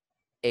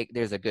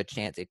there's a good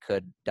chance it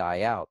could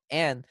die out.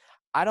 And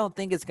I don't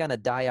think it's going to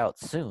die out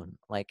soon.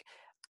 Like,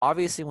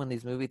 obviously, when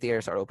these movie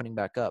theaters start opening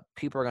back up,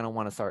 people are going to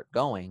want to start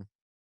going,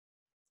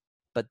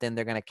 but then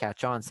they're going to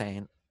catch on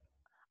saying,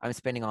 I'm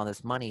spending all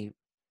this money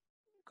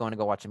going to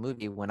go watch a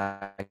movie when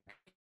I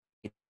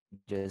could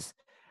just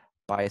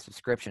buy a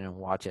subscription and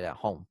watch it at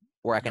home,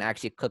 where I can Yep.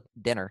 actually cook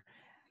dinner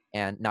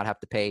and not have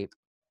to pay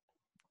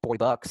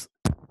 $40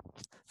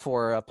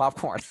 for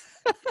popcorn.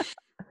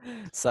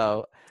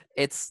 So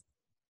it's,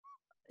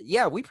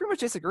 yeah, we pretty much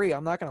disagree.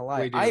 I'm not going to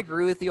lie. We I do.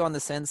 agree with you on the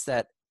sense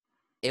that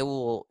it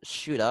will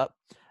shoot up,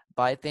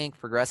 but I think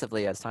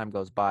progressively as time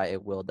goes by,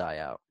 it will die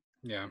out,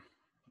 Yeah.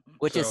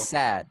 which is So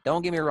sad.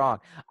 Don't get me wrong.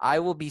 I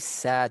will be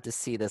sad to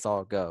see this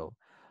all go,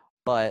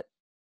 but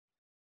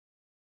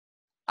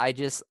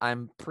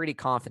I'm pretty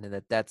confident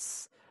that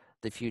that's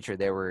the future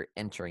that we're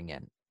entering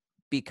in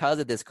because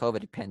of this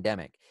COVID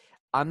pandemic.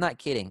 I'm not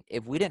kidding.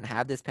 If we didn't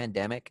have this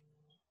pandemic,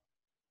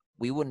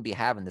 we wouldn't be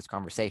having this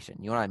conversation.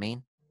 You know what I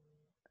mean?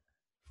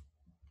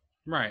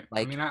 right. I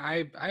Like, mean,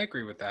 I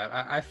agree with that.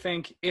 I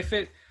think if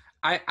it,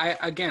 I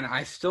again,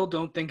 I still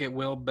don't think it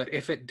will, but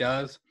if it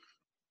does,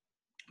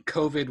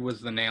 COVID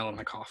was the nail in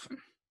the coffin.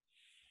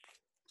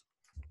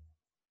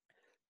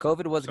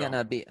 COVID was So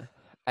gonna be.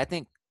 I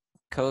think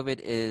COVID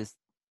is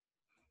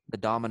the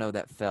domino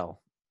that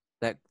fell.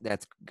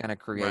 That's gonna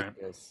create right.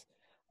 this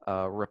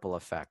ripple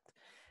effect,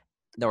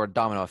 or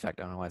domino effect.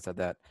 I don't know why I said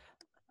that,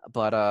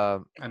 but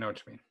I know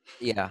what you mean.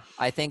 yeah,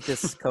 I think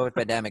this COVID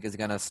pandemic is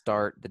gonna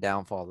start the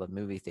downfall of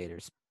movie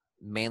theaters,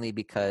 mainly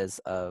because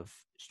of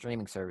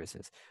streaming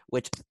services.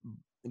 Which,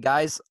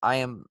 guys, I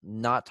am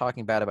not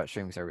talking bad about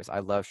streaming service. I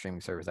love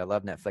streaming service. I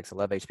love Netflix. I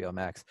love HBO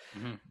Max.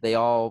 Hmm. They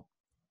all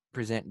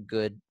present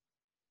good.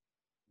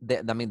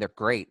 I mean, they're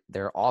great.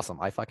 They're awesome.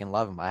 I fucking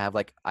love them. I have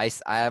like I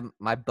have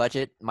my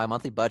budget. My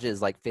monthly budget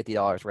is like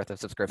 $50 worth of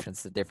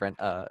subscriptions to different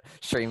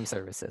streaming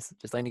services.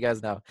 Just letting you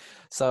guys know.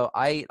 So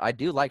I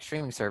do like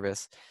streaming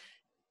service,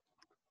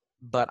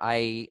 but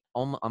I'm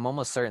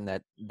almost certain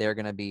that they're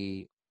gonna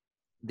be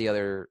the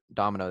other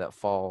domino that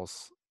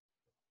falls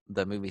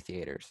the movie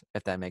theaters,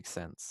 if that makes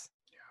sense.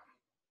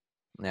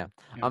 Yeah.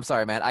 Yeah. I'm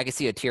sorry, man. I can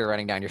see a tear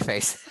running down your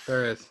face.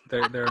 There is.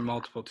 There are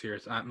multiple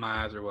tears.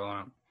 My eyes are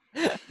welling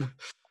up.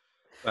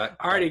 But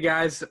alrighty,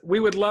 guys, we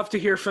would love to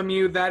hear from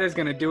you. That is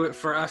going to do it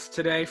for us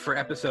today for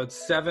episode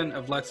 7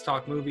 of Let's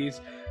Talk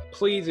Movies.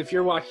 Please, if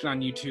you're watching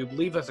on YouTube,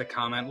 leave us a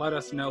comment. Let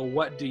us know,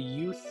 what do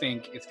you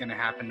think is going to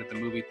happen at the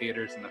movie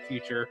theaters in the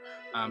future.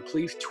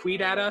 Please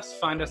tweet at us.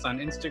 Find us on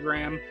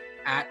Instagram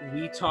at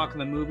We Talk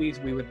the Movies.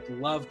 We would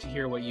love to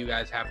hear what you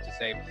guys have to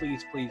say.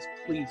 Please, please,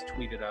 please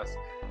tweet at us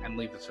and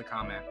leave us a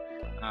comment.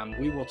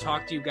 We will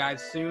talk to you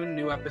guys soon.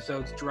 New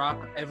episodes drop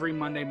every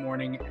Monday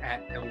morning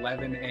at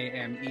 11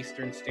 a.m.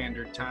 Eastern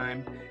Standard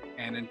Time.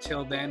 And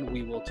until then,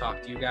 we will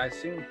talk to you guys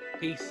soon.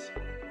 Peace.